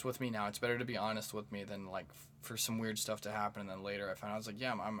 be honest with me now. It's better to be honest with me than, like, for some weird stuff to happen. And then later I found out, I was like,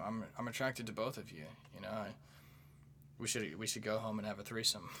 yeah, I'm attracted to both of you. We should go home and have a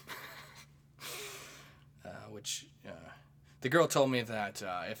threesome. The girl told me that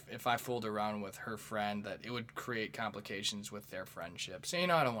if I fooled around with her friend, that it would create complications with their friendship. So, I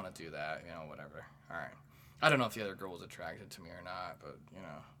don't want to do that. Whatever. All right. I don't know if the other girl was attracted to me or not, but,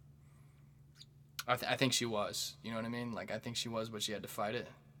 I think she was. You know what I mean? Like, I think she was, but she had to fight it.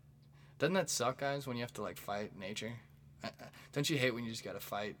 Doesn't that suck, guys, when you have to, like, fight nature? Don't you hate when you just got to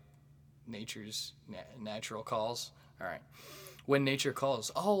fight nature's natural calls? All right. When nature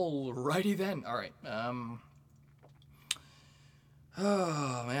calls. Alrighty then. All right.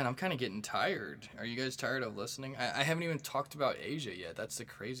 Oh, man, I'm kind of getting tired. Are you guys tired of listening? I haven't even talked about Asia yet. That's the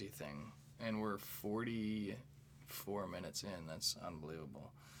crazy thing. And we're 44 minutes in. That's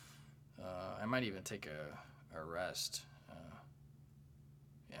unbelievable. I might even take a rest.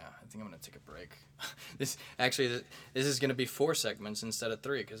 Yeah, I think I'm going to take a break. This is going to be 4 segments instead of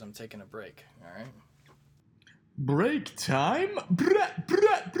 3 because I'm taking a break. All right? Break time? Brat,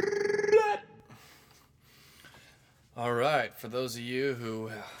 brat, brat. All right, for those of you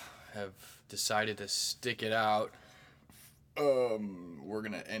who have decided to stick it out, we're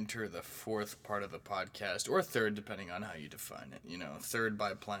gonna enter the fourth part of the podcast, or third, depending on how you define it. You know, third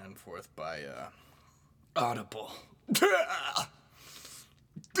by plan, fourth by audible.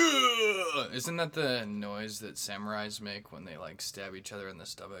 Isn't that the noise that samurais make when they like stab each other in the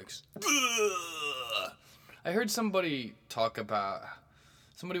stomachs? I heard somebody talk about.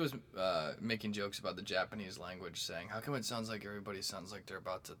 Somebody was making jokes about the Japanese language, saying, "How come it sounds like everybody sounds like they're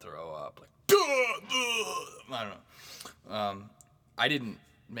about to throw up?" Like, I don't know. I didn't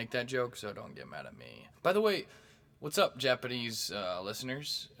make that joke, so don't get mad at me. By the way, what's up, Japanese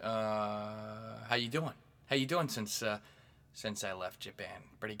listeners? How you doing? How you doing since I left Japan?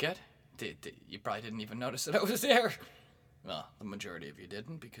 Pretty good? You probably didn't even notice that I was there. Well, the majority of you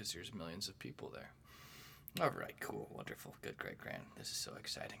didn't, because there's millions of people there. All right, cool, wonderful, good, great, grand. This is so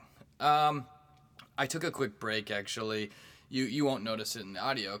exciting. I took a quick break, actually. You won't notice it in the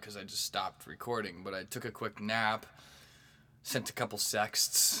audio because I just stopped recording, but I took a quick nap, sent a couple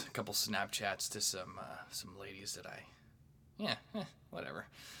sexts, a couple Snapchats to some ladies that whatever.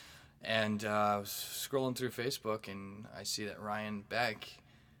 And I was scrolling through Facebook, and I see that Ryan Beck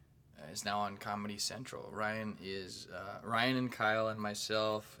is now on Comedy Central. Ryan and Kyle and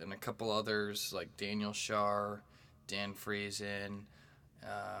myself and a couple others like Daniel Shar, Dan Friesen,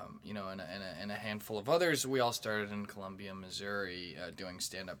 and a handful of others. We all started in Columbia, Missouri, doing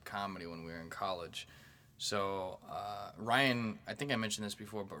stand-up comedy when we were in college. So Ryan, I think I mentioned this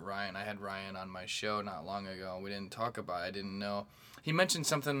before, but I had Ryan on my show not long ago. We didn't talk about it. I didn't know. He mentioned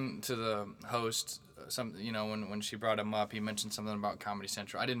something to the host, when she brought him up, he mentioned something about Comedy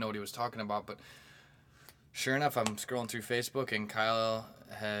Central. I didn't know what he was talking about, but sure enough, I'm scrolling through Facebook, and Kyle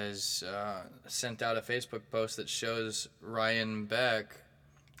has sent out a Facebook post that shows Ryan Beck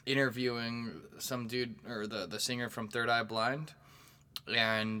interviewing some dude, or the singer from Third Eye Blind,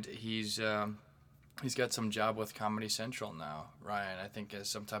 and he's got some job with Comedy Central now. Ryan, I think, is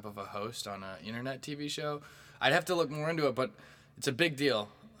some type of a host on an internet TV show. I'd have to look more into it, but it's a big deal.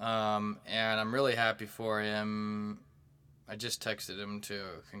 And I'm really happy for him. I just texted him to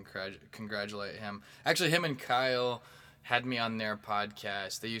congratulate him. Actually, him and Kyle had me on their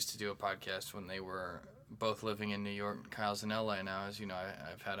podcast. They used to do a podcast when they were both living in New York. Kyle's in LA now, as you know.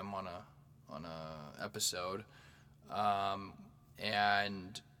 I've had him on a episode.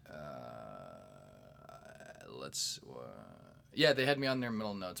 They had me on their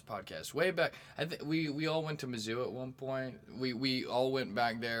Middle Notes podcast way back. I think we all went to Mizzou at one point. We all went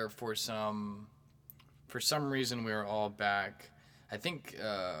back there for some reason. We were all back. I think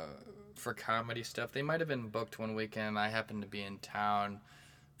for comedy stuff. They might have been booked one weekend. I happened to be in town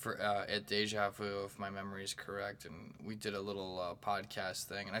for at Deja Vu, if my memory is correct, and we did a little podcast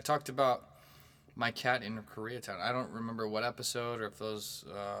thing. And I talked about my cat in Koreatown. I don't remember what episode or if those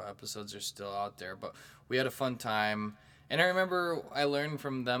episodes are still out there, but we had a fun time. And I remember I learned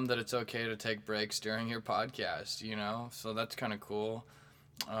from them that it's okay to take breaks during your podcast, so that's kind of cool.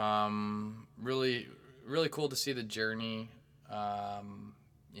 Really, really cool to see the journey, and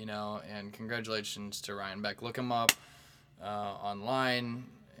congratulations to Ryan Beck. Look him up online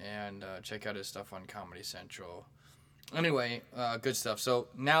and check out his stuff on Comedy Central. Anyway, good stuff. So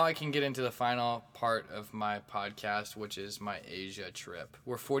now I can get into the final part of my podcast, which is my Asia trip.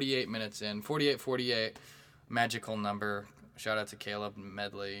 We're 48 minutes in. 48, magical number. Shout out to Caleb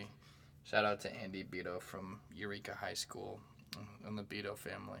Medley. Shout out to Andy Beto from Eureka High School and the Beto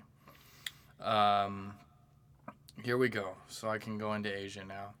family. Here we go. So I can go into Asia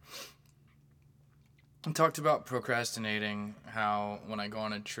now. I talked about procrastinating, how when I go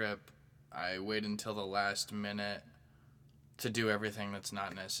on a trip, I wait until the last minute to do everything that's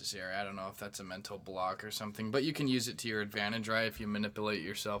not necessary. I don't know if that's a mental block or something, but you can use it to your advantage, right? If you manipulate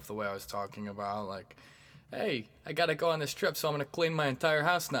yourself the way I was talking about, like, hey, I gotta go on this trip, so I'm gonna clean my entire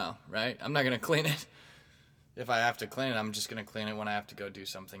house now, right? I'm not gonna clean it. If I have to clean it, I'm just gonna clean it when I have to go do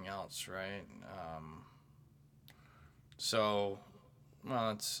something else, right?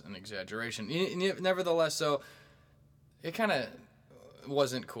 It's an exaggeration. Nevertheless, so it kind of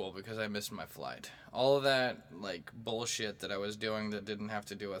wasn't cool because I missed my flight. All of that bullshit that I was doing that didn't have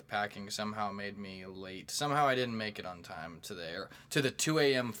to do with packing somehow made me late. Somehow I didn't make it on time to the 2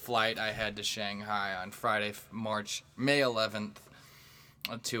 a.m. flight I had to Shanghai on Friday, May 11th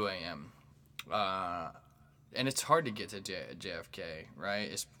at 2 a.m. And it's hard to get to JFK, right?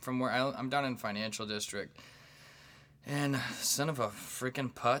 It's from where I'm down in Financial District. And son of a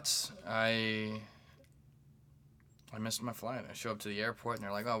freaking putz, I I missed my flight. I show up to the airport and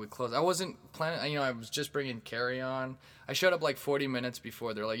they're like, "Oh, we closed." I wasn't planning. I was just bringing carry-on. I showed up like 40 minutes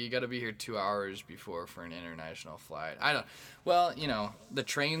before. They're like, "You got to be here 2 hours before for an international flight." Well, the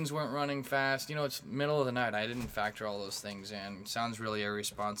trains weren't running fast. It's middle of the night. I didn't factor all those things in. It sounds really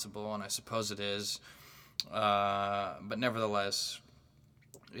irresponsible, and I suppose it is. But nevertheless,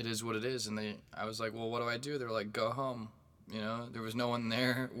 it is what it is. And I was like, "Well, what do I do?" They're like, "Go home." There was no one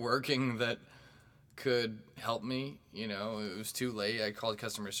there working that could help me. It was too late. I called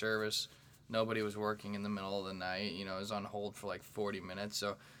customer service. Nobody was working in the middle of the night. I was on hold for like 40 minutes.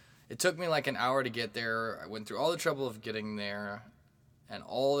 So it took me like an hour to get there. I went through all the trouble of getting there and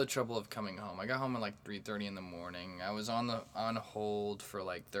all the trouble of coming home. I got home at like 3:30 in the morning. I was on hold for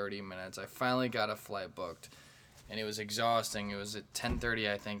like 30 minutes. I finally got a flight booked, and it was exhausting. It was at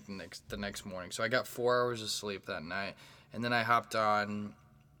 10:30, I think, the next morning. So I got 4 hours of sleep that night, and then I hopped on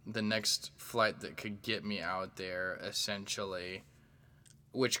the next flight that could get me out there, essentially,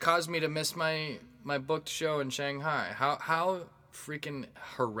 which caused me to miss my booked show in Shanghai. How freaking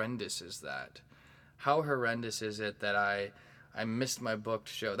horrendous is that? How horrendous is it that I missed my booked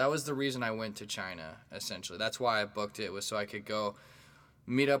show? That was the reason I went to China, essentially. That's why I booked it, was so I could go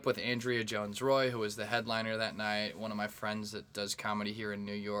meet up with Andrea Jones-Roy, who was the headliner that night, one of my friends that does comedy here in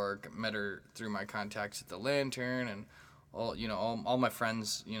New York. Met her through my contacts at the Lantern, and all my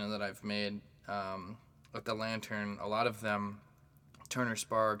friends, that I've made at the Lantern, a lot of them, Turner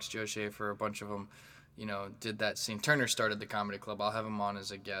Sparks, Joe Schaefer, a bunch of them, did that scene. Turner started the comedy club. I'll have him on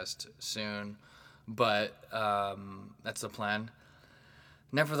as a guest soon, but that's the plan.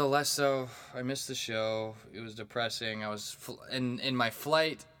 Nevertheless, though, I missed the show. It was depressing. I was in my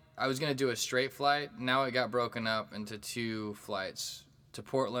flight. I was going to do a straight flight. Now it got broken up into 2 flights, to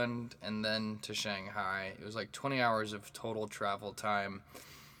Portland and then to Shanghai. It was like 20 hours of total travel time,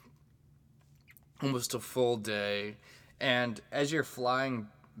 almost a full day. And as you're flying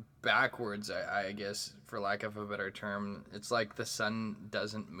backwards, I guess, for lack of a better term, it's like the sun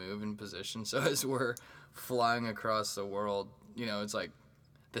doesn't move in position. So as we're flying across the world, it's like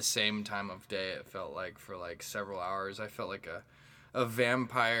the same time of day, it felt like, for like several hours. I felt like a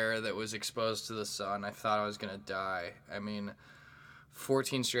vampire that was exposed to the sun. I thought I was going to die.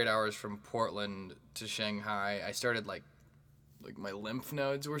 14 straight hours from Portland to Shanghai. I started like my lymph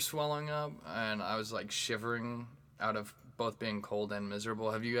nodes were swelling up, and I was like shivering out of both being cold and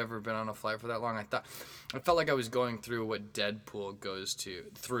miserable. Have you ever been on a flight for that long? I felt like I was going through what Deadpool goes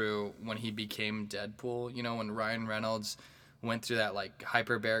through when he became Deadpool. When Ryan Reynolds went through that like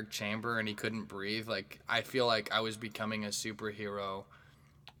hyperbaric chamber and he couldn't breathe. Like, I feel like I was becoming a superhero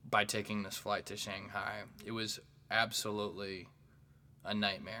by taking this flight to Shanghai. It was absolutely a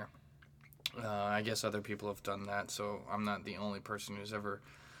nightmare. I guess other people have done that, so I'm not the only person who's ever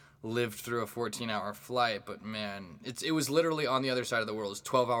lived through a 14-hour flight, but man, it was literally on the other side of the world. It was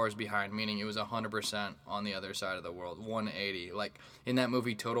 12 hours behind, meaning it was 100% on the other side of the world, 180. Like in that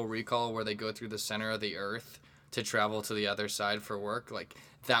movie Total Recall, where they go through the center of the earth to travel to the other side for work, like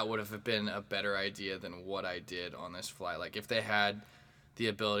that would have been a better idea than what I did on this flight. Like if they had the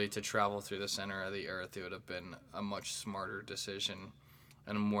ability to travel through the center of the earth, it would have been a much smarter decision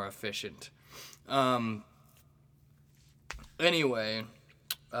and more efficient. Anyway,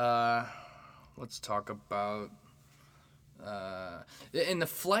 let's talk about in the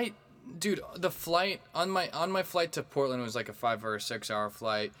flight, dude. The flight on my flight to Portland was like a 5 or 6 hour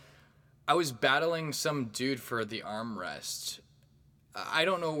flight. I was battling some dude for the armrest. I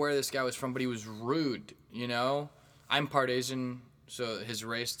don't know where this guy was from, but he was rude. I'm part Asian, so his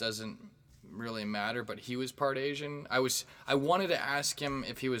race doesn't really matter, but he was part Asian. I wanted to ask him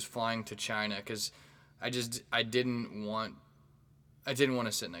if he was flying to China, because I didn't want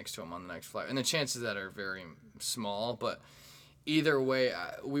to sit next to him on the next flight, and the chances of that are very small. But either way,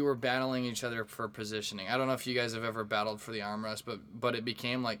 we were battling each other for positioning. I don't know if you guys have ever battled for the armrest, but it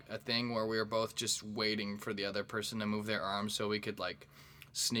became like a thing where we were both just waiting for the other person to move their arm so we could like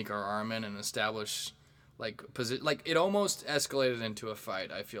sneak our arm in and establish like it almost escalated into a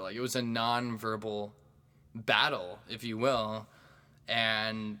fight. I feel like it was a non-verbal battle, if you will,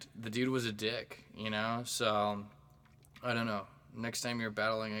 and the dude was a dick, so I don't know. Next time you're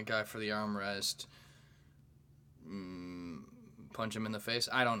battling a guy for the armrest, punch him in the face.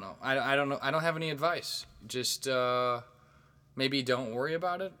 I don't know. I don't know. I don't have any advice. Just maybe don't worry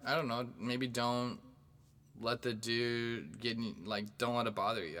about it. I don't know. Maybe don't let the dude don't let it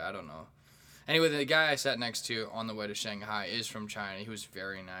bother you. I don't know. Anyway, the guy I sat next to on the way to Shanghai is from China. He was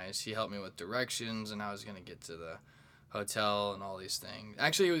very nice. He helped me with directions and how I was going to get to the hotel and all these things.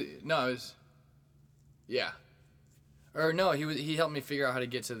 Actually, no, it was... Yeah. Or no, he helped me figure out how to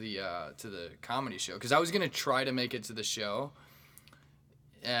get to the comedy show, because I was gonna try to make it to the show,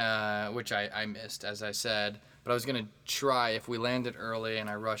 which I missed, as I said. But I was gonna try. If we landed early and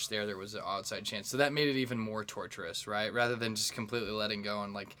I rushed there was an outside chance. So that made it even more torturous, right? Rather than just completely letting go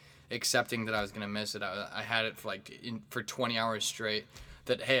and like accepting that I was gonna miss it, I had it for 20 hours straight.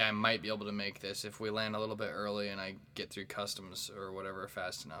 That, hey, I might be able to make this if we land a little bit early and I get through customs or whatever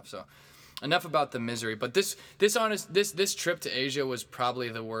fast enough. So enough about the misery. But this trip to Asia was probably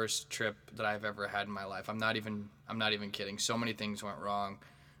the worst trip that I've ever had in my life. I'm not even kidding. So many things went wrong.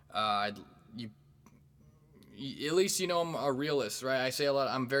 At least you know I'm a realist, right? I say a lot.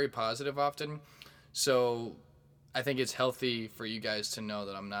 I'm very positive often, so I think it's healthy for you guys to know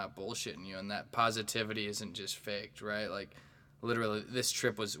that I'm not bullshitting you, and that positivity isn't just faked, right? Like, literally, this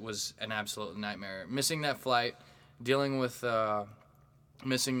trip was an absolute nightmare. Missing that flight, dealing with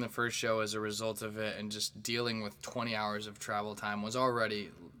missing the first show as a result of it, and just dealing with 20 hours of travel time was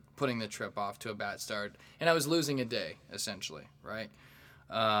already putting the trip off to a bad start, and I was losing a day essentially, right?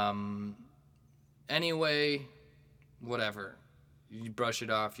 Anyway, whatever. You brush it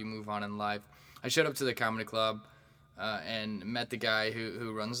off, you move on in life. I showed up to the comedy club and met the guy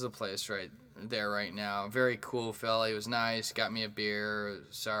who runs the place right there right now. Very cool fella. He was nice, got me a beer.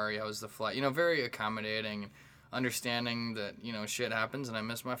 Sorry, how was the flight? Very accommodating, understanding that, shit happens and I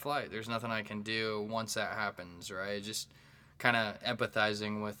missed my flight. There's nothing I can do once that happens, right? Just kind of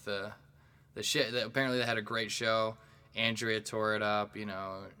empathizing with the shit. Apparently they had a great show. Andrea tore it up,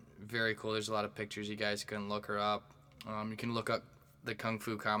 very cool. There's a lot of pictures. You guys can look her up. You can look up the Kung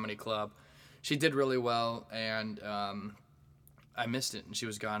Fu Comedy Club. She did really well, and I missed it, and she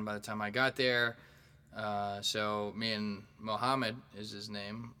was gone by the time I got there. So me and Mohammed is his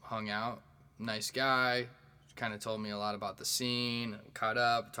name, hung out. Nice guy. Kind of told me a lot about the scene. Caught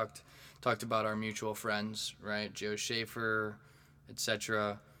up. Talked about our mutual friends, right? Joe Schaefer,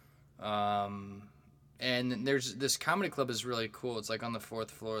 etc. And there's this comedy club is really cool. It's like on the 4th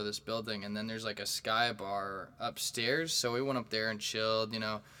floor of this building, and then there's like a sky bar upstairs. So we went up there and chilled,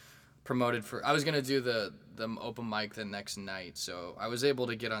 promoted for. I was gonna do the open mic the next night, so I was able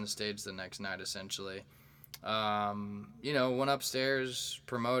to get on stage the next night essentially. Went upstairs,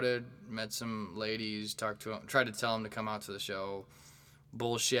 promoted, met some ladies, talked to them, tried to tell them to come out to the show.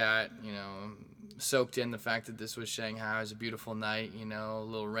 Bullshit, soaked in the fact that this was Shanghai. It was a beautiful night, a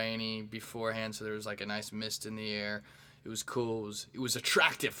little rainy beforehand, so there was like a nice mist in the air. It was cool. It was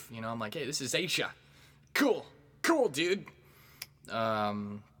attractive, I'm like, hey, this is Asia. Cool, dude.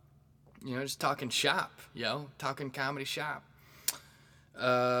 Just talking shop, talking comedy shop.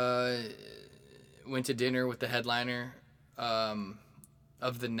 Went to dinner with the headliner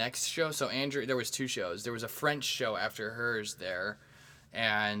of the next show. So Andrew, there was 2 shows. There was a French show after hers there.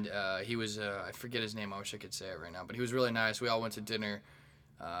 And he was, I forget his name. I wish I could say it right now. But he was really nice. We all went to dinner.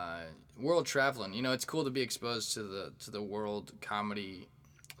 World traveling. It's cool to be exposed to the world comedy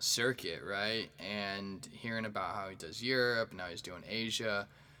circuit, right? And hearing about how he does Europe, now he's doing Asia.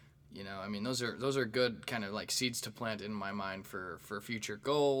 Those are good kind of like seeds to plant in my mind for future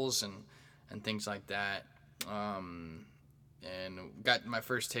goals and things like that. And got my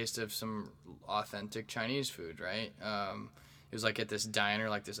first taste of some authentic Chinese food, right? It was like at this diner,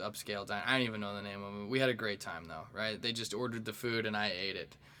 like this upscale diner. I don't even know the name of it. We had a great time though, right? They just ordered the food and I ate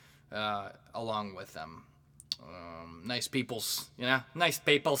it along with them. Nice peoples, nice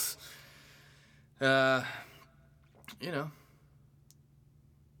peoples. It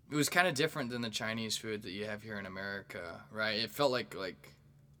was kind of different than the Chinese food that you have here in America, right? It felt like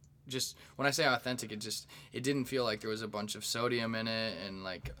just when I say authentic, it didn't feel like there was a bunch of sodium in it and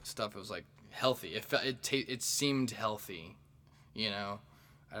like stuff. It was like healthy. It seemed healthy. I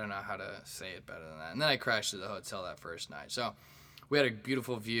don't know how to say it better than that. And then I crashed to the hotel that first night. So we had a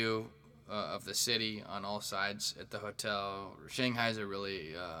beautiful view of the city on all sides at the hotel. Shanghai's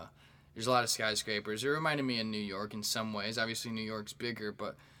there's a lot of skyscrapers. It reminded me of New York in some ways. Obviously New York's bigger,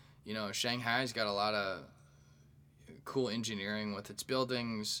 but Shanghai's got a lot of cool engineering with its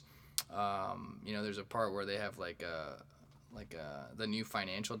buildings. There's a part where they have the new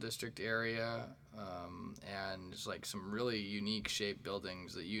financial district area, and there's like some really unique shaped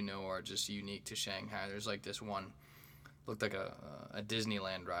buildings that are just unique to Shanghai. There's like this one looked like a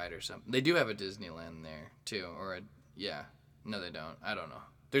Disneyland ride or something. They do have a Disneyland there too, no they don't. I don't know.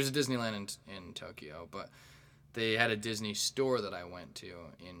 There's a Disneyland in Tokyo, but they had a Disney store that I went to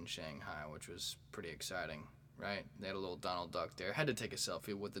in Shanghai, which was pretty exciting, right? They had a little Donald Duck there. Had to take a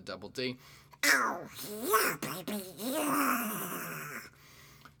selfie with the double D. Oh, yeah, baby, yeah.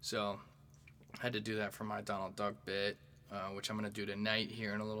 So, had to do that for my Donald Duck bit, which I'm going to do tonight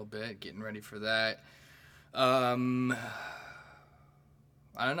here in a little bit, getting ready for that. I don't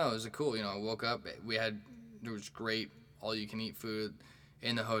know. It was cool. I woke up. There was great all you can eat food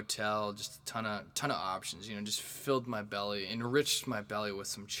in the hotel. Just a ton of options. Just filled my belly, enriched my belly with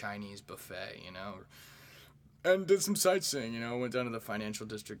some Chinese buffet. And did some sightseeing. Went down to the financial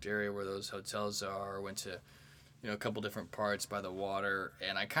district area where those hotels are. Went to a couple different parts by the water,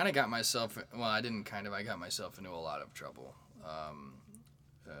 and I kind of got myself. Well, I didn't kind of. I got myself into a lot of trouble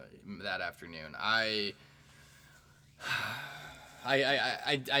that afternoon. I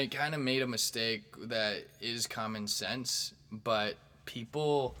kind of made a mistake that is common sense, but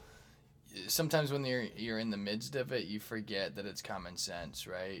people sometimes when you're in the midst of it, you forget that it's common sense,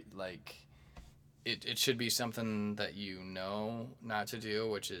 right? Like it should be something that not to do,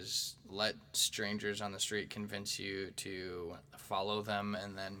 which is let strangers on the street convince you to follow them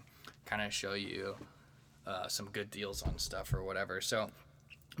and then kind of show you some good deals on stuff or whatever. So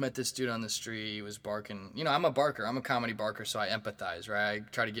met this dude on the street. He was barking. I'm a barker. I'm a comedy barker, so I empathize, right? I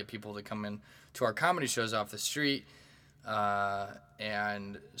try to get people to come in to our comedy shows off the street.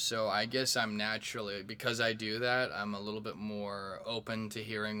 And so I guess I'm naturally, because I do that, I'm a little bit more open to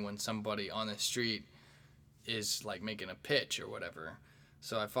hearing when somebody on the street is like making a pitch or whatever.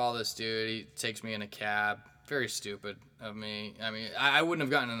 So I follow this dude. He takes me in a cab. Very stupid of me. I mean, I wouldn't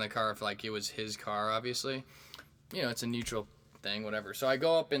have gotten in the car if like it was his car, obviously. It's a neutral thing, whatever. So I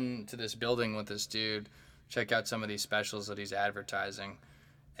go up into this building with this dude, check out some of these specials that he's advertising,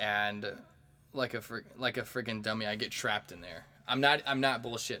 and like a freaking dummy, I get trapped in there. I'm not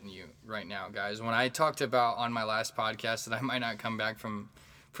bullshitting you right now, guys. When I talked about on my last podcast that I might not come back from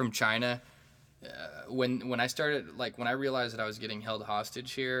China, when I started, like when I realized that I was getting held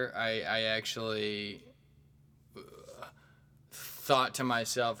hostage here, I actually thought to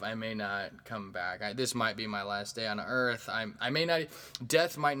myself, I may not come back. This might be my last day on Earth. I may not.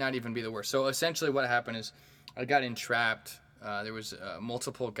 Death might not even be the worst. So essentially, what happened is, I got entrapped. There was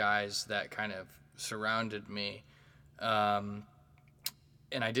multiple guys that kind of surrounded me, and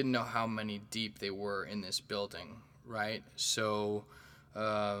I didn't know how many deep they were in this building. Right. So,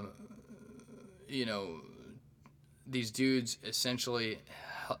 these dudes essentially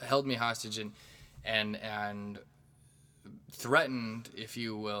held me hostage and threatened, if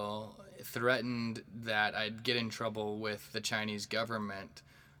you will, that I'd get in trouble with the Chinese government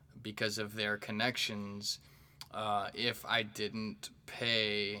because of their connections if I didn't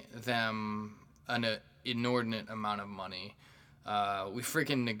pay them an inordinate amount of money. We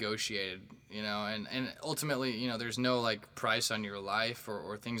freaking negotiated, and ultimately, there's no like price on your life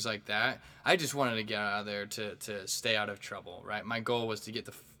or things like that. I just wanted to get out of there to stay out of trouble, right? My goal was to get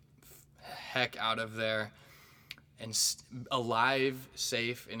the heck out of there and alive,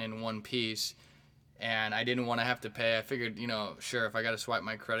 safe, and in one piece. And I didn't want to have to pay. I figured, sure, if I got to swipe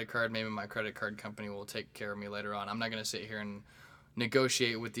my credit card, maybe my credit card company will take care of me later on. I'm not going to sit here and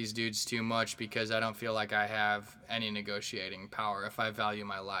negotiate with these dudes too much because I don't feel like I have any negotiating power if I value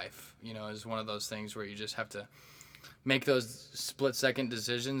my life. It's one of those things where you just have to make those split-second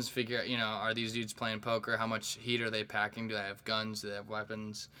decisions, figure out, are these dudes playing poker? How much heat are they packing? Do they have guns? Do they have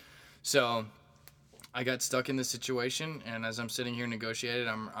weapons? So I got stuck in this situation, and as I'm sitting here negotiating,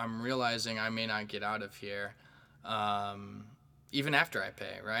 I'm realizing I may not get out of here, even after I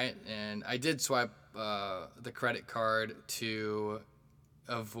pay, right? And I did swipe the credit card to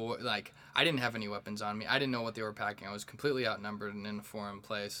avoid, like, I didn't have any weapons on me. I didn't know what they were packing. I was completely outnumbered and in a foreign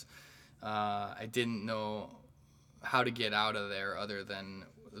place. I didn't know how to get out of there other than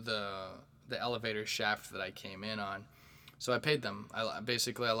the elevator shaft that I came in on. So I paid them. I lost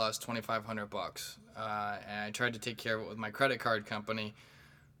 $2,500, and I tried to take care of it with my credit card company.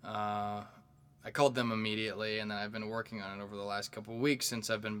 I called them immediately, and then I've been working on it over the last couple of weeks since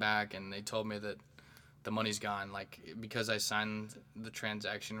I've been back, and they told me that the money's gone, like, because I signed the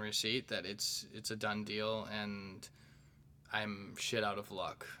transaction receipt, that it's a done deal, and I'm shit out of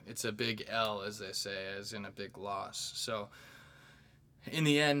luck. It's a big L, as they say, as in a big loss. So in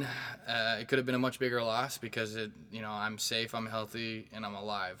the end, it could have been a much bigger loss because I'm safe, I'm healthy, and I'm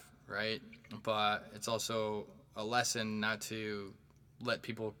alive, right? But it's also a lesson not to let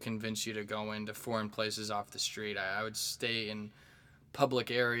people convince you to go into foreign places off the street. I would stay in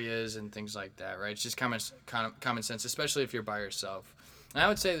public areas and things like that, right? It's just common sense, especially if you're by yourself. And I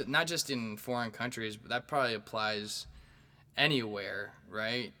would say that not just in foreign countries, but that probably applies anywhere,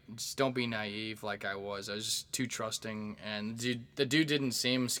 right? Just don't be naive like I was. I was just too trusting, and the dude didn't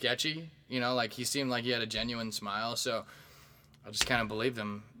seem sketchy, like he seemed like he had a genuine smile, so I just kind of believed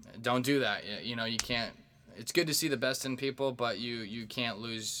him. Don't do that. You can't. It's good to see the best in people, but you can't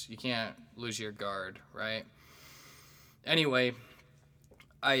lose your guard, right? Anyway,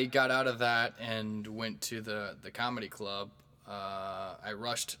 I got out of that and went to the comedy club. I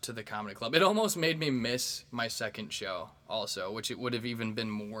rushed to the comedy club. It almost made me miss my second show also, which it would have even been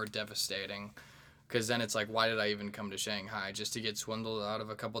more devastating. Because then it's like, why did I even come to Shanghai? Just to get swindled out of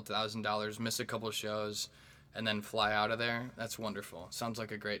a couple $1,000s, miss a couple shows, and then fly out of there? That's wonderful. Sounds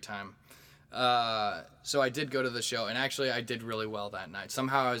like a great time. So I did go to the show, and actually I did really well that night.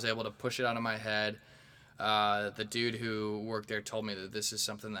 Somehow I was able to push it out of my head. The dude who worked there told me that this is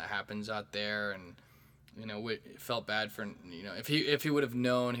something that happens out there, and felt bad for, if he would have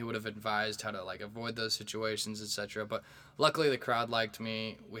known, he would have advised how to like avoid those situations, etc. But luckily the crowd liked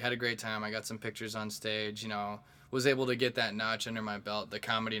me. We had a great time. I got some pictures on stage, was able to get that notch under my belt, the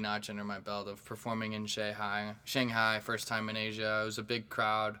comedy notch under my belt of performing in Shanghai, first time in Asia. It was a big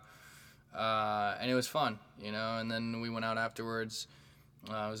crowd, and it was fun, and then we went out afterwards.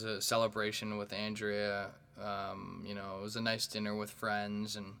 It was a celebration with Andrea. It was a nice dinner with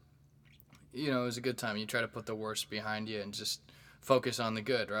friends, and it was a good time. You try to put the worst behind you and just focus on the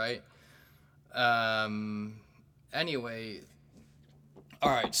good, right? Anyway, all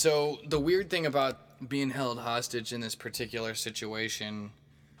right. So the weird thing about being held hostage in this particular situation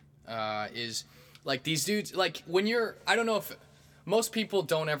is like these dudes, like when I don't know if most people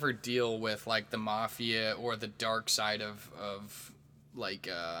don't ever deal with like the mafia or the dark side of like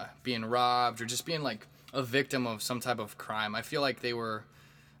being robbed or just being like a victim of some type of crime. I feel like they were,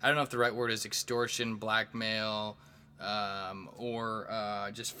 I don't know if the right word is extortion, blackmail,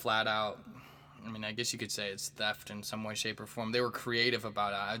 or just flat out, I guess you could say it's theft in some way, shape, or form. They were creative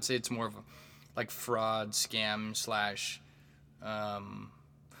about it. I'd say it's more of a like fraud, scam,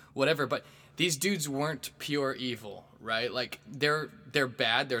 / whatever. But these dudes weren't pure evil, right? Like they're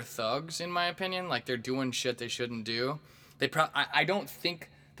bad. They're thugs, in my opinion. Like they're doing shit they shouldn't do. I don't think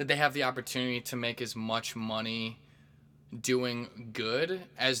that they have the opportunity to make as much money doing good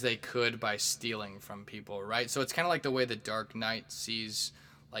as they could by stealing from people, right? So it's kind of like the way the Dark Knight sees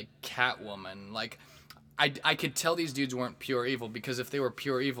like Catwoman. Like I could tell these dudes weren't pure evil, because if they were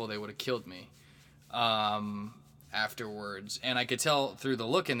pure evil, they would have killed me afterwards. And I could tell through the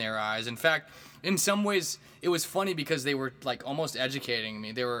look in their eyes. In fact, in some ways, it was funny because they were like almost educating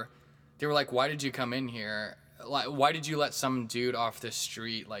me. They were like, "Why did you come in here? Like, why did you let some dude off the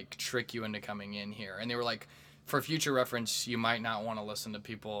street like trick you into coming in here?" And they were like, "For future reference, you might not want to listen to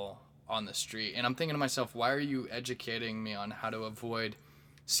people on the street." And I'm thinking to myself, why are you educating me on how to avoid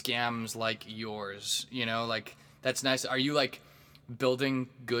scams like yours? Like that's nice. Are you like building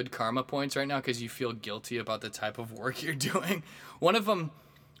good karma points right now because you feel guilty about the type of work you're doing? One of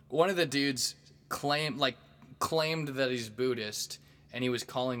the dudes claimed that he's Buddhist, and he was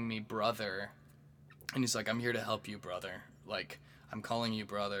calling me brother. And he's like, "I'm here to help you, brother. Like, I'm calling you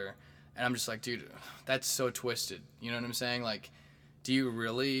brother." And I'm just like, dude, that's so twisted. You know what I'm saying? Like, do you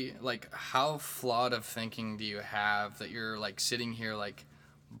really, like, how flawed of thinking do you have that you're, like, sitting here, like,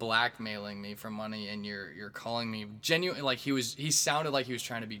 blackmailing me for money, and you're calling me genuine? Like, he sounded like he was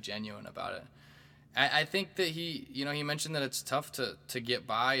trying to be genuine about it. I think that he mentioned that it's tough to get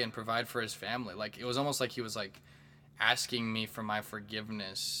by and provide for his family. Like, it was almost like he was, like, asking me for my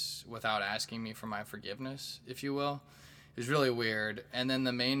forgiveness without asking me for my forgiveness, if you will. It was really weird. And then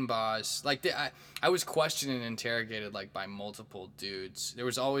the main boss, like I was questioned and interrogated like by multiple dudes. There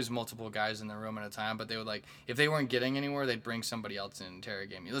was always multiple guys in the room at a time, but they would like, if they weren't getting anywhere, they'd bring somebody else in and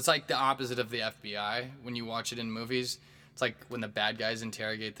interrogate me. It's like the opposite of the FBI when you watch it in movies. It's like when the bad guys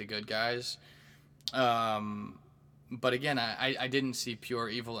interrogate the good guys. But again, I didn't see pure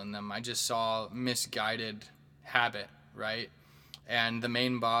evil in them. I just saw misguided habit, right? And the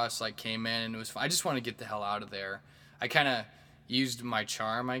main boss like came in, and it was I just wanted to get the hell out of there. I kind of used my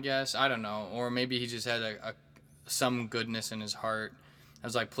charm, I guess. I don't know, or maybe he just had some goodness in his heart. I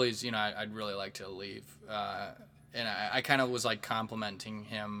was like, "Please, I'd really like to leave." And I kind of was like complimenting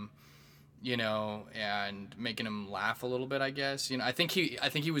him, and making him laugh a little bit, I guess. I think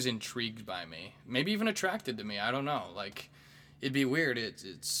he was intrigued by me, maybe even attracted to me. I don't know. Like, it'd be weird.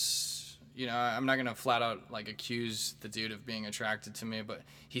 It's I'm not gonna flat out like accuse the dude of being attracted to me, but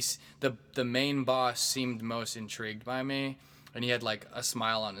he's the main boss seemed most intrigued by me, and he had like a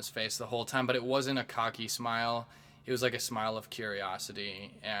smile on his face the whole time, but it wasn't a cocky smile. It was like a smile of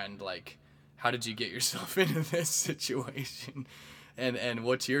curiosity and like, how did you get yourself into this situation, and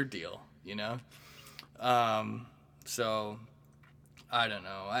what's your deal? So I don't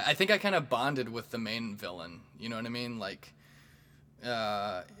know. I think I kind of bonded with the main villain. You know what I mean? Like.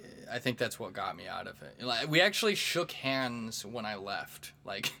 I think that's what got me out of it. Like, we actually shook hands when I left.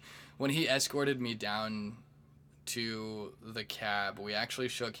 Like, when he escorted me down to the cab, we actually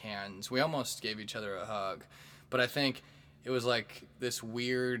shook hands. We almost gave each other a hug. But I think it was like this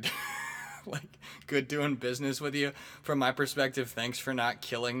weird, like, good doing business with you. From my perspective, thanks for not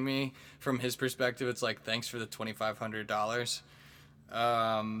killing me. From his perspective, it's like, thanks for the $2,500.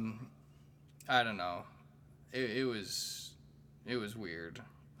 I don't know. It was weird.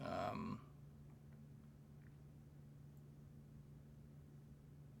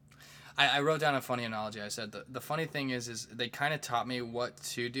 I wrote down a funny analogy. I said the funny thing is they kind of taught me what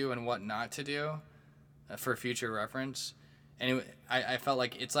to do and what not to do for future reference. And I felt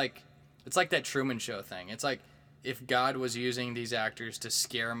like it's like that Truman Show thing. It's like if God was using these actors to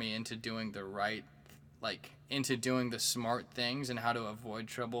scare me into doing the right, like into doing the smart things and how to avoid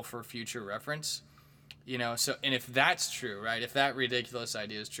trouble for future reference, you know. So, and if that's true, right? If that ridiculous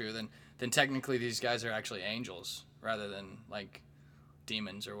idea is true, then technically these guys are actually angels rather than like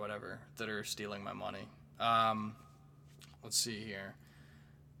demons or whatever that are stealing my money. Let's see here.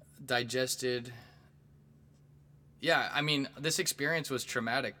 Digested. Yeah, I mean, this experience was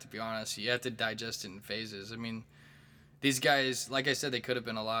traumatic, to be honest. You have to digest it in phases. I mean, these guys, like I said, they could have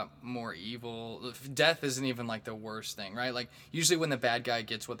been a lot more evil. Death isn't even like the worst thing, right? Like usually when the bad guy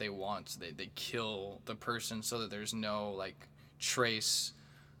gets what they want, they kill the person so that there's no like trace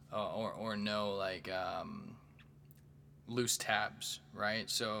or no like loose tabs, right?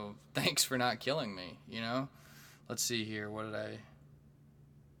 So thanks for not killing me, you know? Let's see here. What did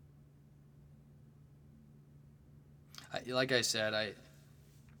like I said, all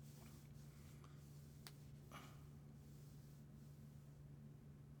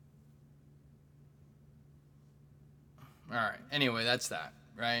right. Anyway, that's that,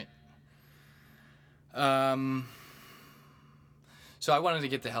 right? So I wanted to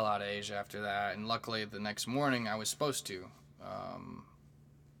get the hell out of Asia after that, and luckily the next morning I was supposed to.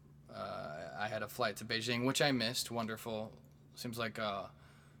 I had a flight to Beijing, which I missed. Wonderful. Seems like a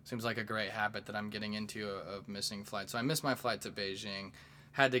great habit that I'm getting into of missing flights. So I missed my flight to Beijing.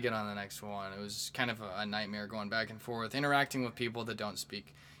 Had to get on the next one. It was kind of a nightmare going back and forth, interacting with people that don't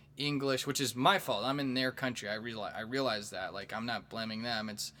speak English, which is my fault. I'm in their country. I realize that. Like, I'm not blaming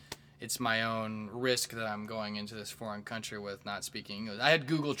them. It's my own risk that I'm going into this foreign country with not speaking English. I had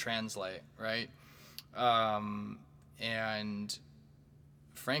Google Translate, right? And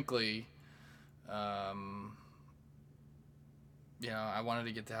frankly, you know, I wanted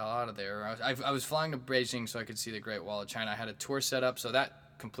to get the hell out of there. I was flying to Beijing so I could see the Great Wall of China. I had a tour set up, so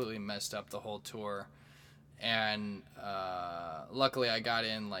that completely messed up the whole tour. And luckily I got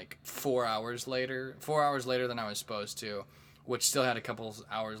in like 4 hours later than I was supposed to, which still had a couple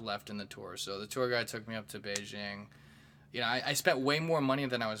hours left in the tour. So the tour guide took me up to Beijing. You know, I spent way more money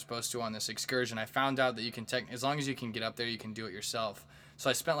than I was supposed to on this excursion. I found out that you can as long as you can get up there, you can do it yourself. So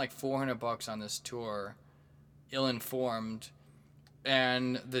I spent like $400 on this tour, ill-informed,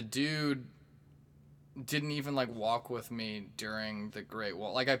 and the dude didn't even like walk with me during the Great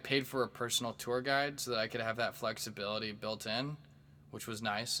Wall. Like I paid for a personal tour guide so that I could have that flexibility built in, which was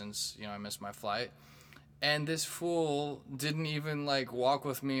nice since, you know, I missed my flight. And this fool didn't even like walk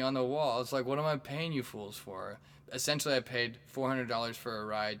with me on the wall. It's like, what am I paying you fools for? Essentially, I paid $400 for a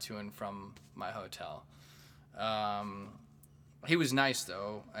ride to and from my hotel. He was nice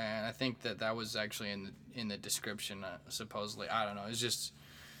though, and I think that was actually in the description. Supposedly, I don't know.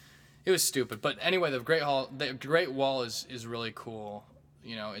 It was stupid. But anyway, the Great Wall is really cool.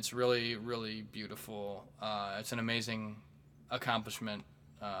 You know, it's really really beautiful. It's an amazing accomplishment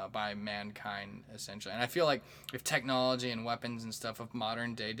by mankind, essentially. And I feel like if technology and weapons and stuff of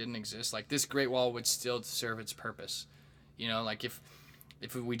modern day didn't exist, like this Great Wall would still serve its purpose. You know, like if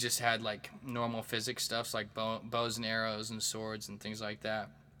we just had like normal physics stuff, like bows and arrows and swords and things like that.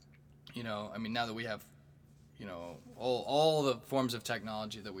 You know, I mean, now that we have, you know, all the forms of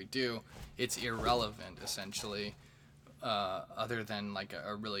technology that we do, it's irrelevant essentially, other than like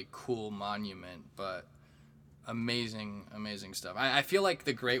a really cool monument. But amazing stuff. I feel like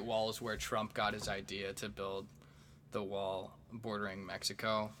the Great Wall is where Trump got his idea to build the wall bordering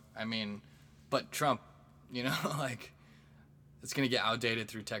Mexico. I mean, but Trump, you know, like it's gonna get outdated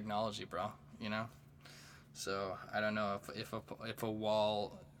through technology, bro. You know, so I don't know if a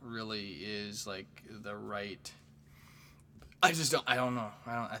wall really is like the right. I don't know.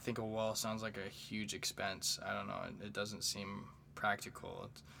 I think a wall sounds like a huge expense. I don't know. It doesn't seem practical.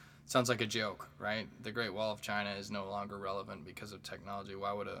 It sounds like a joke, right? The Great Wall of China is no longer relevant because of technology.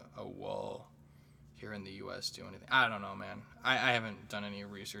 Why would a wall here in the U.S. do anything? I don't know, man. I haven't done any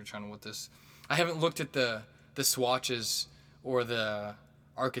research on what this. I haven't looked at the swatches or the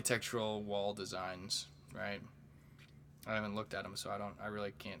architectural wall designs, right? I haven't looked at them, so I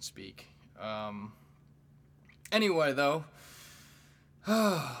really can't speak. Anyway, though,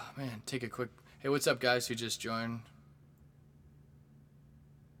 oh man, take a quick. Hey, what's up, guys who just joined?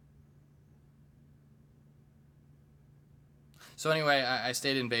 So anyway, I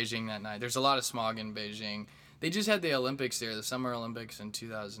stayed in Beijing that night. There's a lot of smog in Beijing. They just had the Olympics there, the Summer Olympics in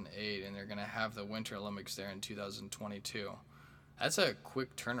 2008, and they're going to have the Winter Olympics there in 2022. That's a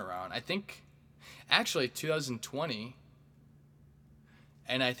quick turnaround. I think, actually, 2020,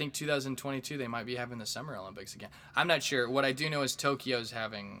 and I think 2022, they might be having the Summer Olympics again. I'm not sure. What I do know is Tokyo's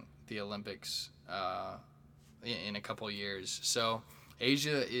having the Olympics in a couple years. So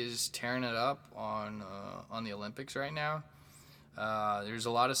Asia is tearing it up on the Olympics right now. There's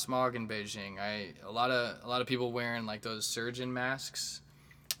a lot of smog in Beijing. A lot of people wearing like those surgeon masks.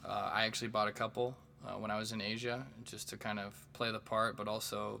 I actually bought a couple when I was in Asia, just to kind of play the part, but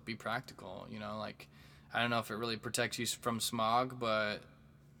also be practical. You know, like I don't know if it really protects you from smog, but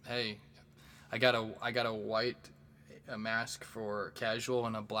hey, I got a white mask for casual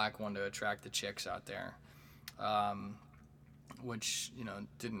and a black one to attract the chicks out there, which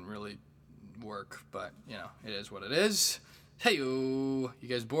didn't really work, but it is what it is. Hey, you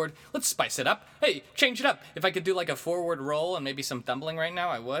guys bored? Let's spice it up. Hey, change it up. If I could do like a forward roll and maybe some thumbling right now,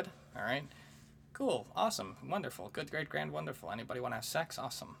 I would. All right. Cool. Awesome. Wonderful. Good, great, grand, wonderful. Anybody want to have sex?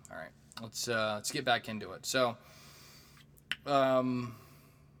 Awesome. All right. Let's get back into it. So, I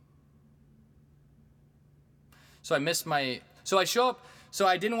missed my. So I show up. So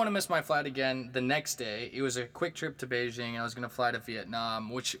I didn't want to miss my flight again the next day. It was a quick trip to Beijing. I was going to fly to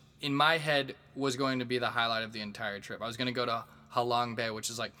Vietnam, which in my head was going to be the highlight of the entire trip. I was going to go to Ha Long Bay, which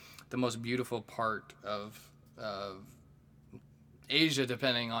is like the most beautiful part of Asia,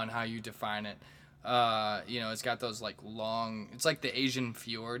 depending on how you define it. It's got those like long, it's like the Asian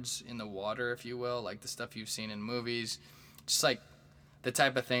fjords in the water, if you will, like the stuff you've seen in movies. Just like the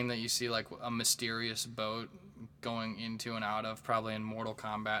type of thing that you see like a mysterious boat going into and out of, probably in Mortal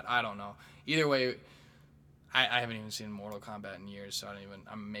Kombat. I don't know. Either way, I haven't even seen Mortal Kombat in years, so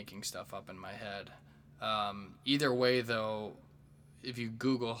I'm making stuff up in my head. Either way, though, if you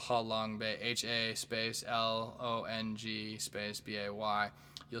Google Ha Long Bay, HA space LONG space BAY,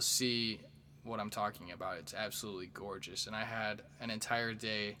 you'll see what I'm talking about. It's absolutely gorgeous, and I had an entire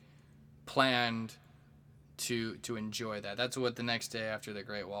day planned to enjoy that. That's what the next day after the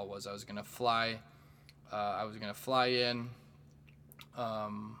Great Wall was. I was gonna fly in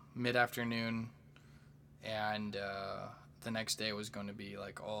mid-afternoon, and the next day was going to be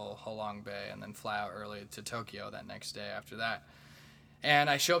like all Ha Long Bay, and then fly out early to Tokyo that next day after that. And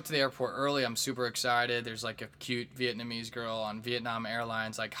I show up to the airport early. I'm super excited. There's like a cute Vietnamese girl on Vietnam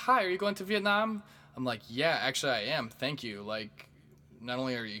Airlines like, "Hi, are you going to Vietnam?" I'm like, "Yeah, actually I am. Thank you." Like, not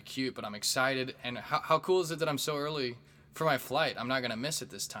only are you cute, but I'm excited. And how cool is it that I'm so early for my flight? I'm not going to miss it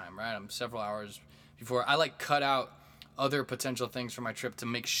this time, right? I'm several hours before. I like cut out other potential things for my trip to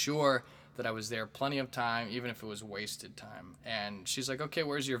make sure that I was there plenty of time, even if it was wasted time. And she's like, "Okay,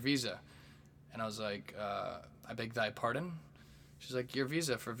 where's your visa?" And I was like, "I beg thy pardon?" She's like, "Your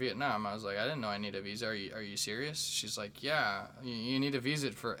visa for Vietnam." I was like, "I didn't know I need a visa. Are you serious?" She's like, "Yeah, you need a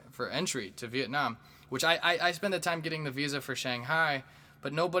visa for entry to Vietnam," which I spent the time getting the visa for Shanghai,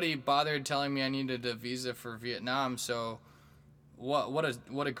 but nobody bothered telling me I needed a visa for Vietnam. So what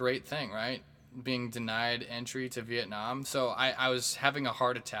a great thing, right? Being denied entry to Vietnam. So I was having a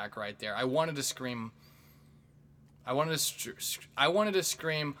heart attack right there. I wanted to scream. I wanted to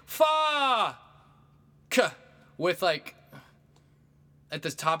scream, "Fa!" with like at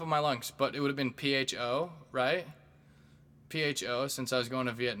the top of my lungs, but it would have been PHO, right? PHO, since I was going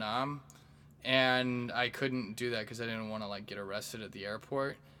to Vietnam, and I couldn't do that because I didn't want to like get arrested at the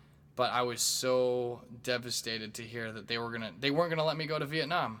airport. But I was so devastated to hear that they weren't gonna let me go to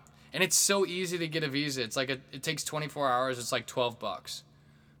Vietnam. And it's so easy to get a visa. It's like it takes 24 hours. It's like $12,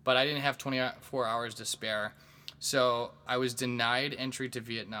 but I didn't have 24 hours to spare. So I was denied entry to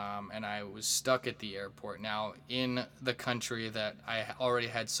Vietnam, and I was stuck at the airport now in the country that I already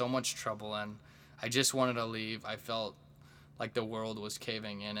had so much trouble in. I just wanted to leave. I felt like the world was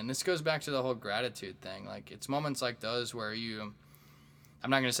caving in. And this goes back to the whole gratitude thing. Like, it's moments like those where I'm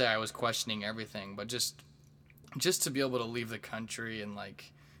not going to say I was questioning everything, but just to be able to leave the country and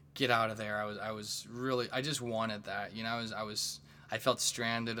like get out of there, I just wanted that. I felt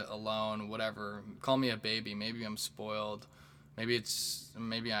stranded, alone, whatever. Call me a baby. Maybe I'm spoiled. Maybe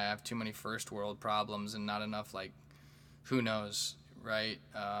I have too many first world problems and not enough, like, who knows, right?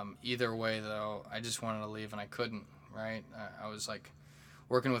 Either way, though, I just wanted to leave and I couldn't, right? I was, like,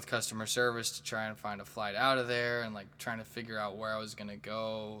 working with customer service to try and find a flight out of there and, like, trying to figure out where I was going to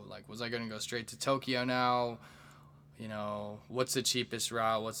go. Like, was I going to go straight to Tokyo now? What's the cheapest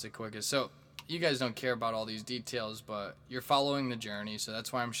route? What's the quickest? So you guys don't care about all these details, but you're following the journey, so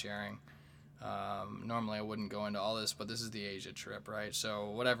that's why I'm sharing. Normally I wouldn't go into all this, but this is the Asia trip, right? So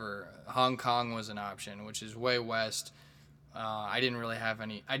whatever, Hong Kong was an option, which is way west, I didn't really have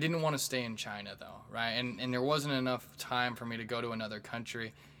any. I didn't want to stay in China though, right? And there wasn't enough time for me to go to another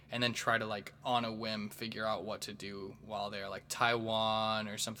country and then try to like on a whim figure out what to do while there, like Taiwan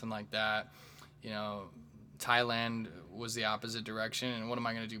or something like that. You know, Thailand was the opposite direction, and what am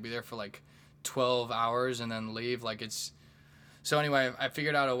I gonna do? Be there for like 12 hours and then leave? Like it's. So anyway, I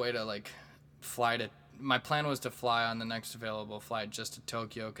figured out a way to like fly to. My plan was to fly on the next available flight just to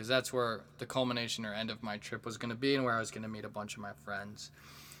Tokyo, because that's where the culmination or end of my trip was going to be and where I was going to meet a bunch of my friends.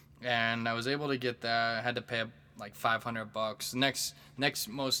 And I was able to get that. I had to pay like $500. Next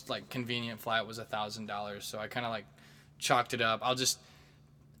most like convenient flight was $1,000. So I kind of like chalked it up.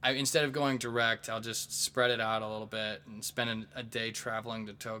 Instead of going direct, I'll just spread it out a little bit and spend a day traveling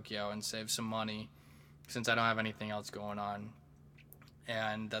to Tokyo and save some money since I don't have anything else going on.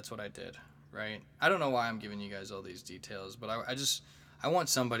 And that's what I did. Right? I don't know why I'm giving you guys all these details, but I want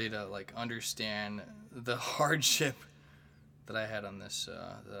somebody to like understand the hardship that I had on this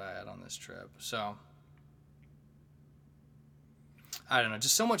trip. So I don't know,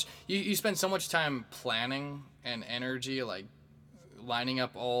 just so much. You spend so much time planning and energy, like lining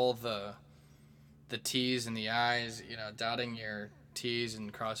up all the T's and the I's. You know, dotting your T's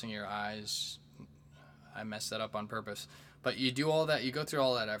and crossing your I's. I messed that up on purpose. But you do all that, you go through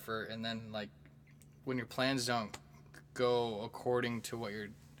all that effort, and then, like, when your plans don't go according to what you're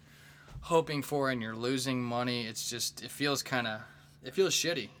hoping for and you're losing money, it feels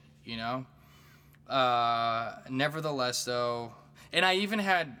shitty, you know? Nevertheless, though, and I even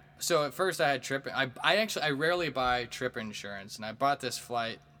had, so at first I had I rarely buy trip insurance, and I bought this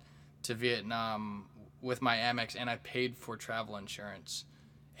flight to Vietnam with my Amex, and I paid for travel insurance.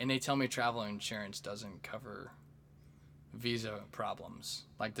 And they tell me travel insurance doesn't cover visa problems.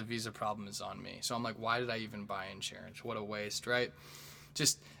 Like, the visa problem is on me. So I'm like, why did I even buy insurance? What a waste, right?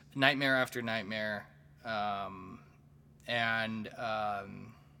 Just nightmare after nightmare. I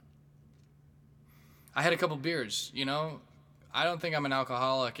had a couple beers, you know? I don't think I'm an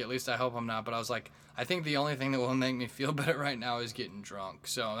alcoholic, at least I hope I'm not, but I was like, I think the only thing that will make me feel better right now is getting drunk.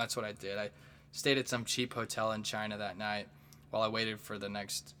 So that's what I did. I stayed at some cheap hotel in China that night while I waited for the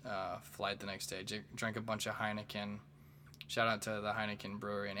next flight the next day. Drank a bunch of Heineken. Shout out to the Heineken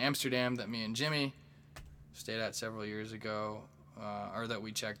Brewery in Amsterdam that me and Jimmy stayed at several years ago, or that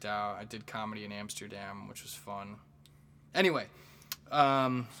we checked out. I did comedy in Amsterdam, which was fun. Anyway,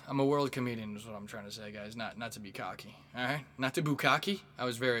 I'm a world comedian is what I'm trying to say, guys. Not to be cocky, all right? Not to be cocky. I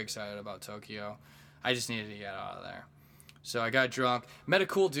was very excited about Tokyo. I just needed to get out of there. So I got drunk. Met a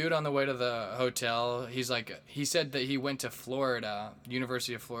cool dude on the way to the hotel. He said that he went to Florida,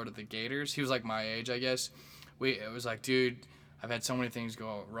 University of Florida, the Gators. He was like my age, I guess. It was like, dude, I've had so many things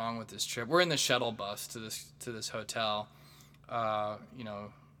go wrong with this trip. We're in the shuttle bus to this hotel, you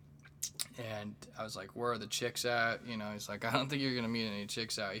know, and I was like, where are the chicks at? You know, he's like, I don't think you're gonna meet any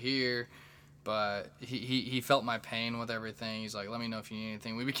chicks out here, but he felt my pain with everything. He's like, let me know if you need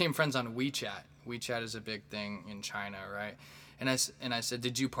anything. We became friends on WeChat. WeChat is a big thing in China, right? And I said,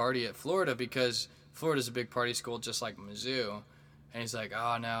 did you party at Florida? Because Florida's a big party school, just like Mizzou. And he's like,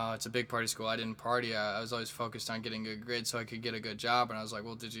 oh, no, it's a big party school. I didn't party. I was always focused on getting good grades so I could get a good job. And I was like,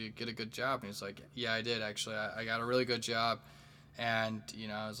 well, did you get a good job? And he's like, yeah, I did, actually. I got a really good job. And, you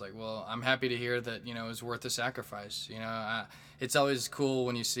know, I was like, well, I'm happy to hear that, you know, it was worth the sacrifice. You know, it's always cool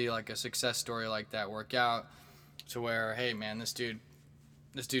when you see, like, a success story like that work out to where, hey, man, this dude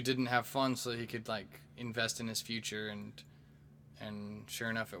didn't have fun so he could, like, invest in his future, and sure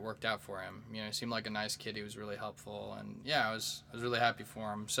enough, it worked out for him. You know, he seemed like a nice kid. He was really helpful, and yeah, I was really happy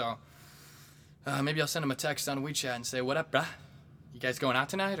for him. So maybe I'll send him a text on WeChat and say, "What up, bruh? You guys going out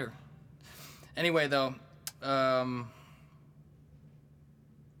tonight?" Or anyway, though, I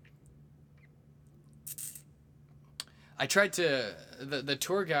tried to the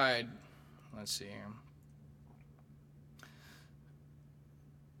tour guide. Let's see here.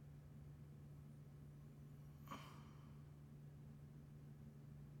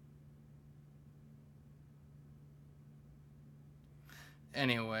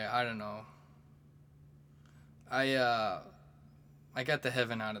 Anyway, I don't know. I got the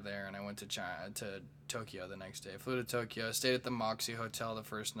heaven out of there, and I went to Tokyo the next day. I flew to Tokyo, stayed at the Moxie Hotel the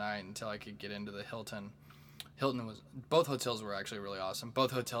first night until I could get into the Hilton. Both hotels were actually really awesome.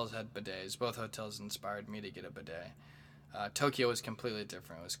 Both hotels had bidets. Both hotels inspired me to get a bidet. Tokyo was completely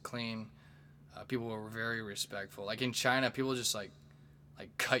different. It was clean. People were very respectful. Like in China, people just like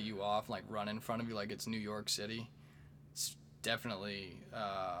cut you off, like run in front of you like it's New York City. It's definitely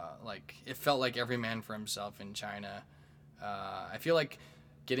like it felt like every man for himself in China. I feel like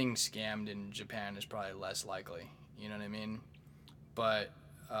getting scammed in Japan is probably less likely. You know what I mean? But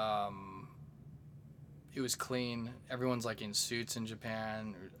it was clean. Everyone's like in suits in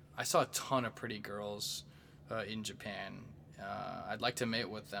Japan. I saw a ton of pretty girls in Japan. I'd like to mate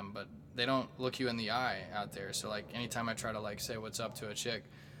with them, but they don't look you in the eye out there. So like anytime I try to like say what's up to a chick,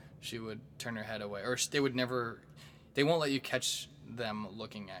 she would turn her head away, or they won't let you catch them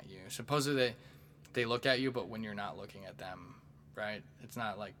looking at you. Supposedly they look at you, but when you're not looking at them, right? It's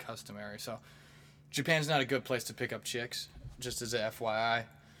not like customary. So Japan's not a good place to pick up chicks, just as a FYI.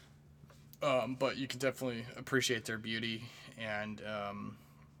 But you can definitely appreciate their beauty and,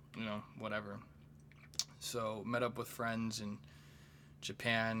 whatever. So met up with friends in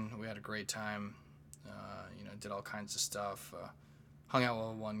Japan. We had a great time. Did all kinds of stuff. Hung out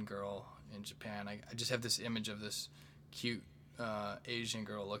with one girl in Japan. I just have this image of this cute Asian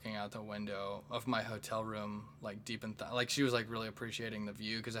girl looking out the window of my hotel room, like deep in like she was like really appreciating the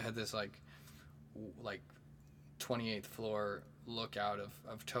view because I had this like 28th floor look out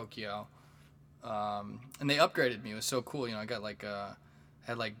of Tokyo. And they upgraded me. It was so cool. I got like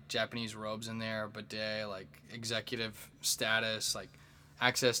had like Japanese robes in there, bidet, like executive status, like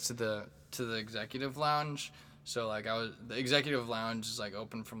access to the executive lounge. So like the executive lounge is like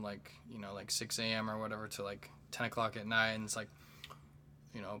open from like 6 a.m. or whatever to like 10 o'clock at night, and it's like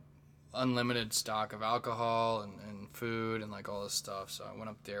unlimited stock of alcohol and food and like all this stuff. So I went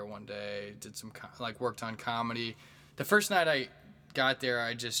up there one day, did some worked on comedy. The first night I got there,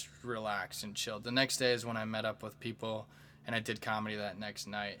 I just relaxed and chilled. The next day is when I met up with people, and I did comedy that next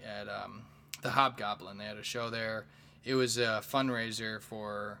night at the Hobgoblin. They had a show there. It was a fundraiser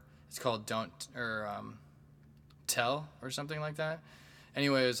for, it's called Tell or something like that.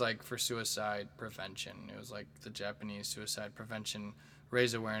 Anyway, it was like for suicide prevention. It was like the Japanese suicide prevention,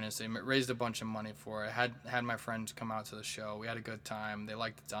 raise awareness. They raised a bunch of money for it. Had my friends come out to the show. We had a good time. They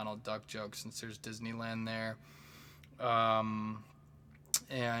liked the Donald Duck joke since there's Disneyland there.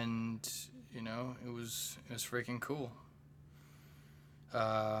 And it was freaking cool.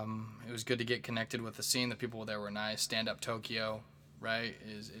 It was good to get connected with the scene. The people there were nice. Stand Up Tokyo, right,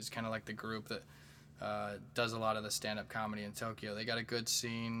 is kind of like the group that does a lot of the stand-up comedy in Tokyo. They got a good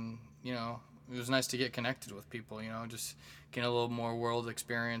scene. It was nice to get connected with people. Just get a little more world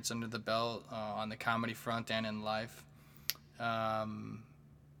experience under the belt on the comedy front and in life.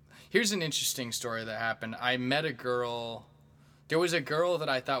 Here's an interesting story that happened. I met a girl. There was a girl that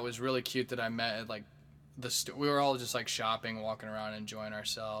I thought was really cute that I met at like we were all just like shopping, walking around, enjoying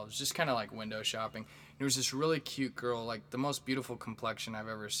ourselves, just kind of like window shopping. There was this really cute girl, like the most beautiful complexion I've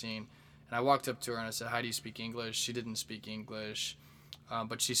ever seen. And I walked up to her and I said, "Hi, do you speak English?" She didn't speak English,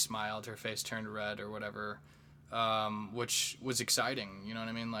 but she smiled. Her face turned red or whatever, which was exciting. You know what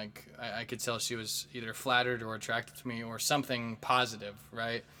I mean? Like I could tell she was either flattered or attracted to me or something positive,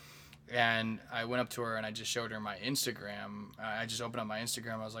 right? And I went up to her and I just showed her my Instagram. I just opened up my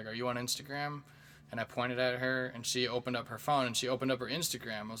Instagram. I was like, "Are you on Instagram?" And I pointed at her and she opened up her phone and she opened up her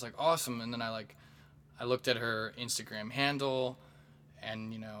Instagram. I was like, "Awesome." And then I looked at her Instagram handle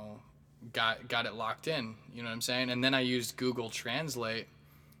and, got it locked in. You know what I'm saying? And then I used Google Translate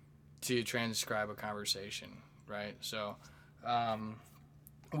to transcribe a conversation, right? So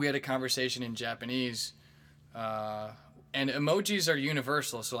we had a conversation in Japanese, and emojis are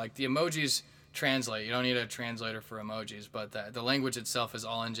universal. So like the emojis translate. You don't need a translator for emojis, but the language itself is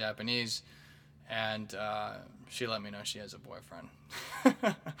all in Japanese. And she let me know she has a boyfriend.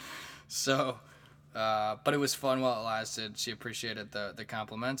 So, but it was fun while it lasted. She appreciated the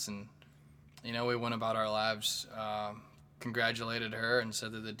compliments, and we went about our lives. Congratulated her and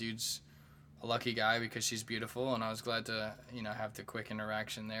said that the dude's a lucky guy because she's beautiful, and I was glad to have the quick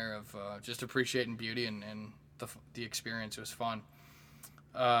interaction there of just appreciating beauty and the experience. It was fun.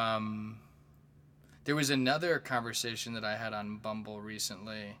 There was another conversation that I had on Bumble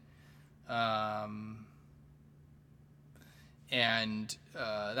recently. And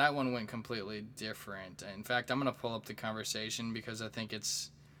that one went completely different. In fact, I'm going to pull up the conversation because I think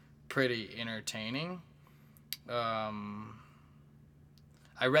it's pretty entertaining. I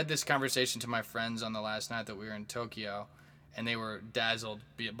read this conversation to my friends on the last night that we were in Tokyo, and they were dazzled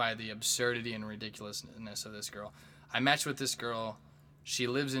by the absurdity and ridiculousness of this girl. I matched with this girl. She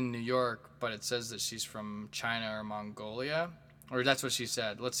lives in New York, but it says that she's from China or Mongolia, or that's what she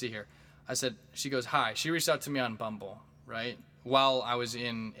said. Let's see here. I said, she goes, "Hi." She reached out to me on Bumble, right? While I was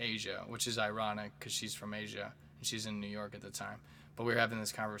in Asia, which is ironic because she's from Asia and she's in New York at the time. But we were having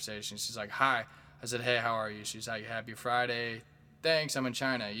this conversation. She's like, "Hi." I said, "Hey, how are you?" She's like, "Happy Friday." "Thanks, I'm in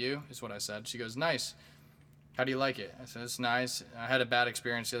China. You?" is what I said. She goes, "Nice. How do you like it?" I said, "It's nice. I had a bad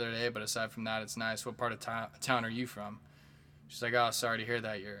experience the other day, but aside from that, it's nice. What part of town are you from?" She's like, "Oh, sorry to hear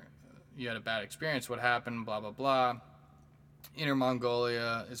that. You had a bad experience. What happened? Blah, blah, blah." "Inner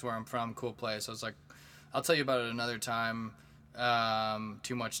Mongolia is where I'm from. Cool place." I was like, I'll tell you about it another time.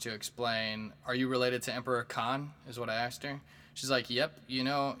 Too much to explain. Are you related to Emperor Khan? Is what I asked her. She's like, yep, you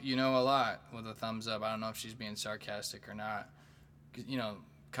know a lot, with a thumbs up. I don't know if she's being sarcastic or not. 'Cause,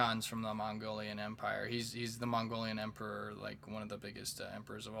 Khan's from the Mongolian Empire. He's the Mongolian emperor, like one of the biggest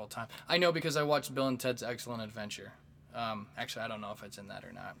emperors of all time. I know because I watched Bill and Ted's Excellent Adventure. Actually, I don't know if it's in that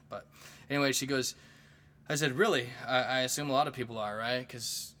or not. But anyway, she goes, I said, really? I assume a lot of people are, right?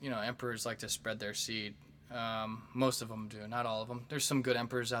 Because, emperors like to spread their seed. Most of them do, not all of them. There's some good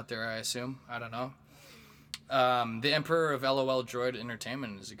emperors out there, I assume. I don't know. The emperor of LOL Droid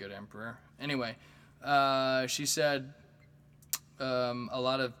Entertainment is a good emperor. Anyway, she said, at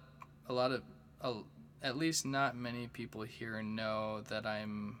least not many people here know that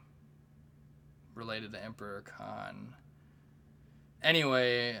I'm related to Emperor Khan.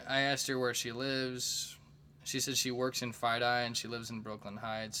 Anyway, I asked her where she lives. She said she works in FIDI and she lives in Brooklyn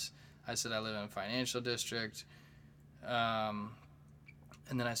Heights. I said I live in a financial district. And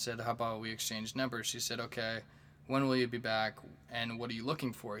then I said, how about we exchange numbers? She said, okay, when will you be back? And what are you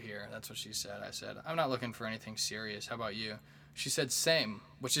looking for here? That's what she said. I said, I'm not looking for anything serious. How about you? She said, same,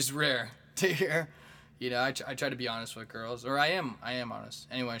 which is rare to hear. I try to be honest with girls, or I am honest.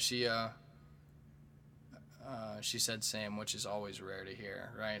 Anyway, she said same, which is always rare to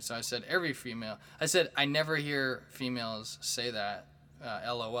hear, right? So I said, I never hear females say that,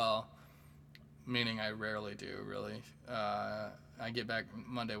 LOL, meaning I rarely do, really. I get back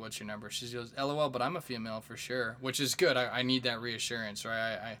Monday, what's your number? She goes, LOL, but I'm a female for sure, which is good. I need that reassurance,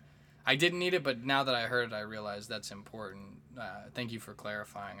 right? I didn't need it, but now that I heard it, I realized that's important. Thank you for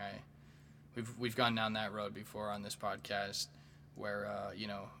clarifying. We've gone down that road before on this podcast, where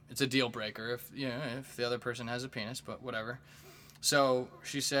it's a deal breaker if the other person has a penis, but whatever. So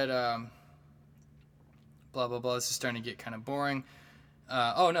she said, blah blah blah. This is starting to get kind of boring.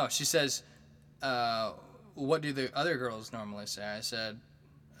 Oh no, she says, what do the other girls normally say? I said,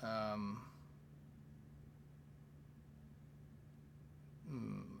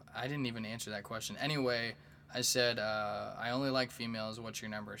 I didn't even answer that question. Anyway, I said, I only like females. What's your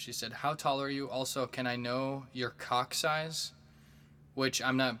number? She said, how tall are you? Also, can I know your cock size? Which,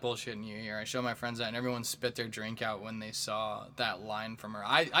 I'm not bullshitting you here. I show my friends that, and everyone spit their drink out when they saw that line from her.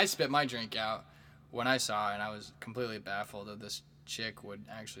 I spit my drink out when I saw it, and I was completely baffled that this chick would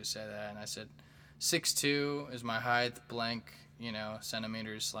actually say that. And I said, 6'2" is my height, blank,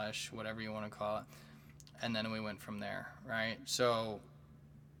 centimeters / whatever you want to call it. And then we went from there, right? So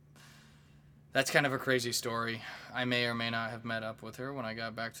that's kind of a crazy story. I may or may not have met up with her when I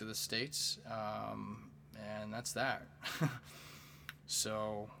got back to the States, and that's that.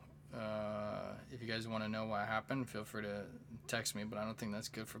 So if you guys want to know what happened, feel free to text me, but I don't think that's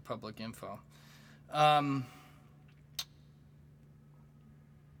good for public info. Let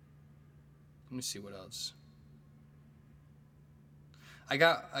me see what else. I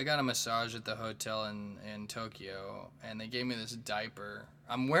got a massage at the hotel in Tokyo, and they gave me this diaper.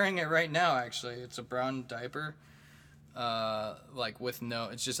 I'm wearing it right now, actually. It's a brown diaper,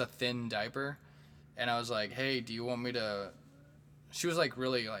 it's just a thin diaper. And I was like, hey, do you want me to... She was like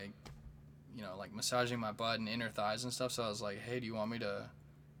really like, massaging my butt and inner thighs and stuff. So I was like, hey, do you want me to...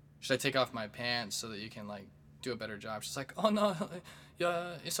 Should I take off my pants so that you can do a better job? She's like, oh no,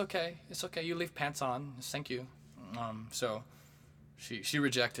 yeah, it's okay. It's okay. You leave pants on. Thank you. So she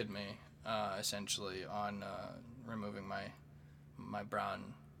rejected me, essentially, on removing my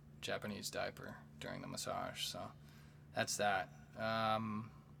brown Japanese diaper during the massage. So that's that.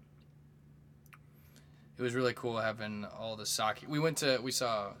 It was really cool having all the sake. We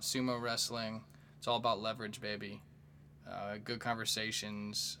saw sumo wrestling. It's all about leverage, baby. Good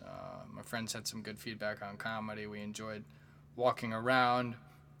conversations. My friends had some good feedback on comedy. We enjoyed walking around.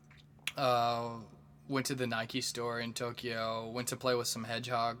 Went to the Nike store in Tokyo. Went to play with some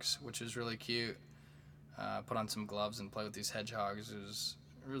hedgehogs, which was really cute. Put on some gloves and play with these hedgehogs. It was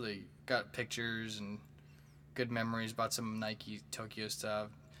really got pictures and good memories. Bought some Nike Tokyo stuff.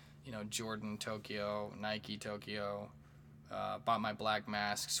 Jordan Tokyo, Nike Tokyo. Bought my black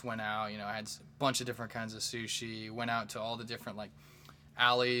masks. Went out. I had a bunch of different kinds of sushi. Went out to all the different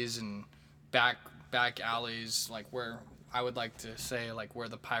alleys and back alleys, where I would like to say where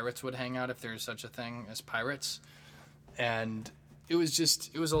the pirates would hang out if there's such a thing as pirates. And it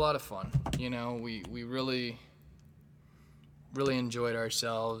was a lot of fun. We really enjoyed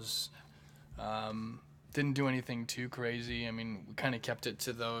ourselves. Didn't do anything too crazy. I mean, we kind of kept it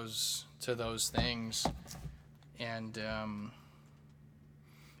to those things. And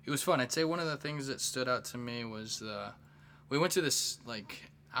it was fun. I'd say one of the things that stood out to me was we went to this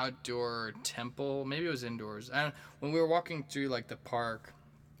outdoor temple. Maybe it was indoors. When we were walking through the park,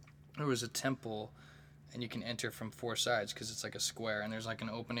 there was a temple, and you can enter from 4 sides because it's like a square, and there's like an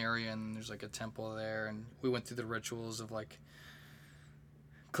open area, and there's like a temple there, and we went through the rituals of like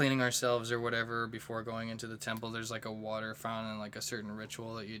cleaning ourselves or whatever before going into the temple. There's like a water fountain and like a certain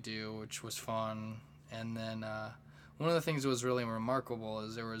ritual that you do, which was fun. And then one of the things that was really remarkable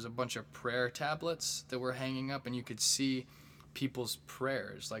is there was a bunch of prayer tablets that were hanging up, and you could see people's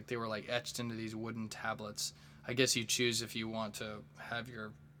prayers. Like they were like etched into these wooden tablets. I guess you choose if you want to have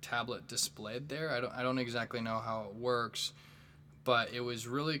your tablet displayed there. I don't exactly know how it works, but it was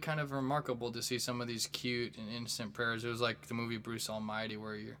really kind of remarkable to see some of these cute and innocent prayers. It was like the movie Bruce Almighty,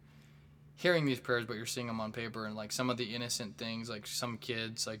 where you're hearing these prayers, but you're seeing them on paper, and like some of the innocent things, like some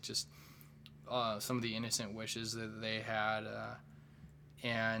kids, like just some of the innocent wishes that they had,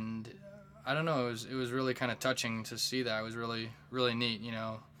 and I don't know, it was really kind of touching to see that. It was really, really neat, you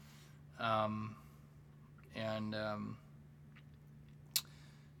know,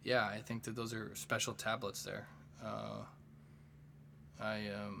 yeah, I think that those are special tablets there.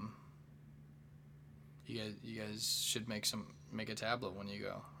 You guys should make a tablet when you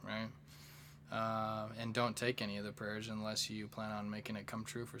go, right? And don't take any of the prayers unless you plan on making it come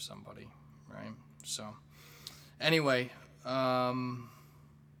true for somebody, right? So, anyway, I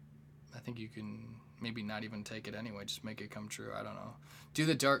think you can maybe not even take it anyway. Just make it come true. I don't know. Do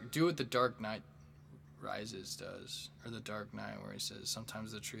what the Dark Knight Rises does, or the Dark Knight, where he says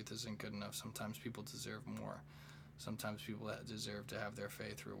sometimes the truth isn't good enough. Sometimes people deserve more. Sometimes people deserve to have their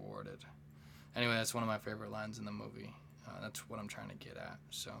faith rewarded. Anyway, that's one of my favorite lines in the movie. That's what I'm trying to get at.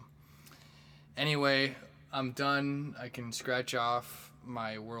 So, anyway, I'm done. I can scratch off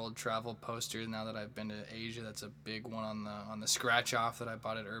my world travel poster now that I've been to Asia. That's a big one on the scratch off that I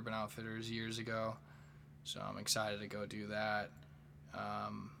bought at Urban Outfitters years ago. So I'm excited to go do that.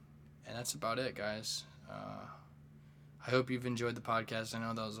 And that's about it, guys. I hope you've enjoyed the podcast. I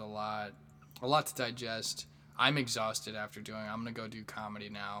know that was a lot to digest. I'm exhausted after doing it. I'm going to go do comedy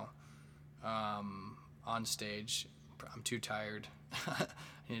now on stage. I'm too tired. I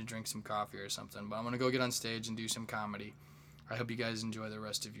need to drink some coffee or something. But I'm going to go get on stage and do some comedy. I hope you guys enjoy the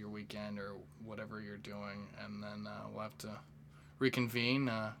rest of your weekend or whatever you're doing. And then we'll have to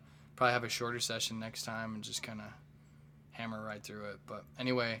reconvene. Probably have a shorter session next time and just kind of hammer right through it. But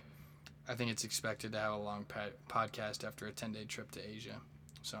anyway, I think it's expected to have a long podcast after a 10-day trip to Asia.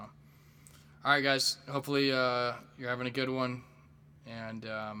 So, all right, guys. Hopefully you're having a good one. And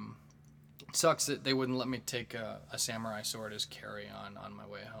it sucks that they wouldn't let me take a samurai sword as carry-on my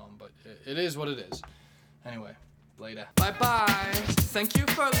way home. But it is what it is. Anyway, later. Bye-bye. Thank you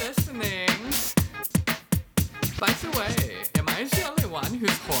for listening. By the way, am I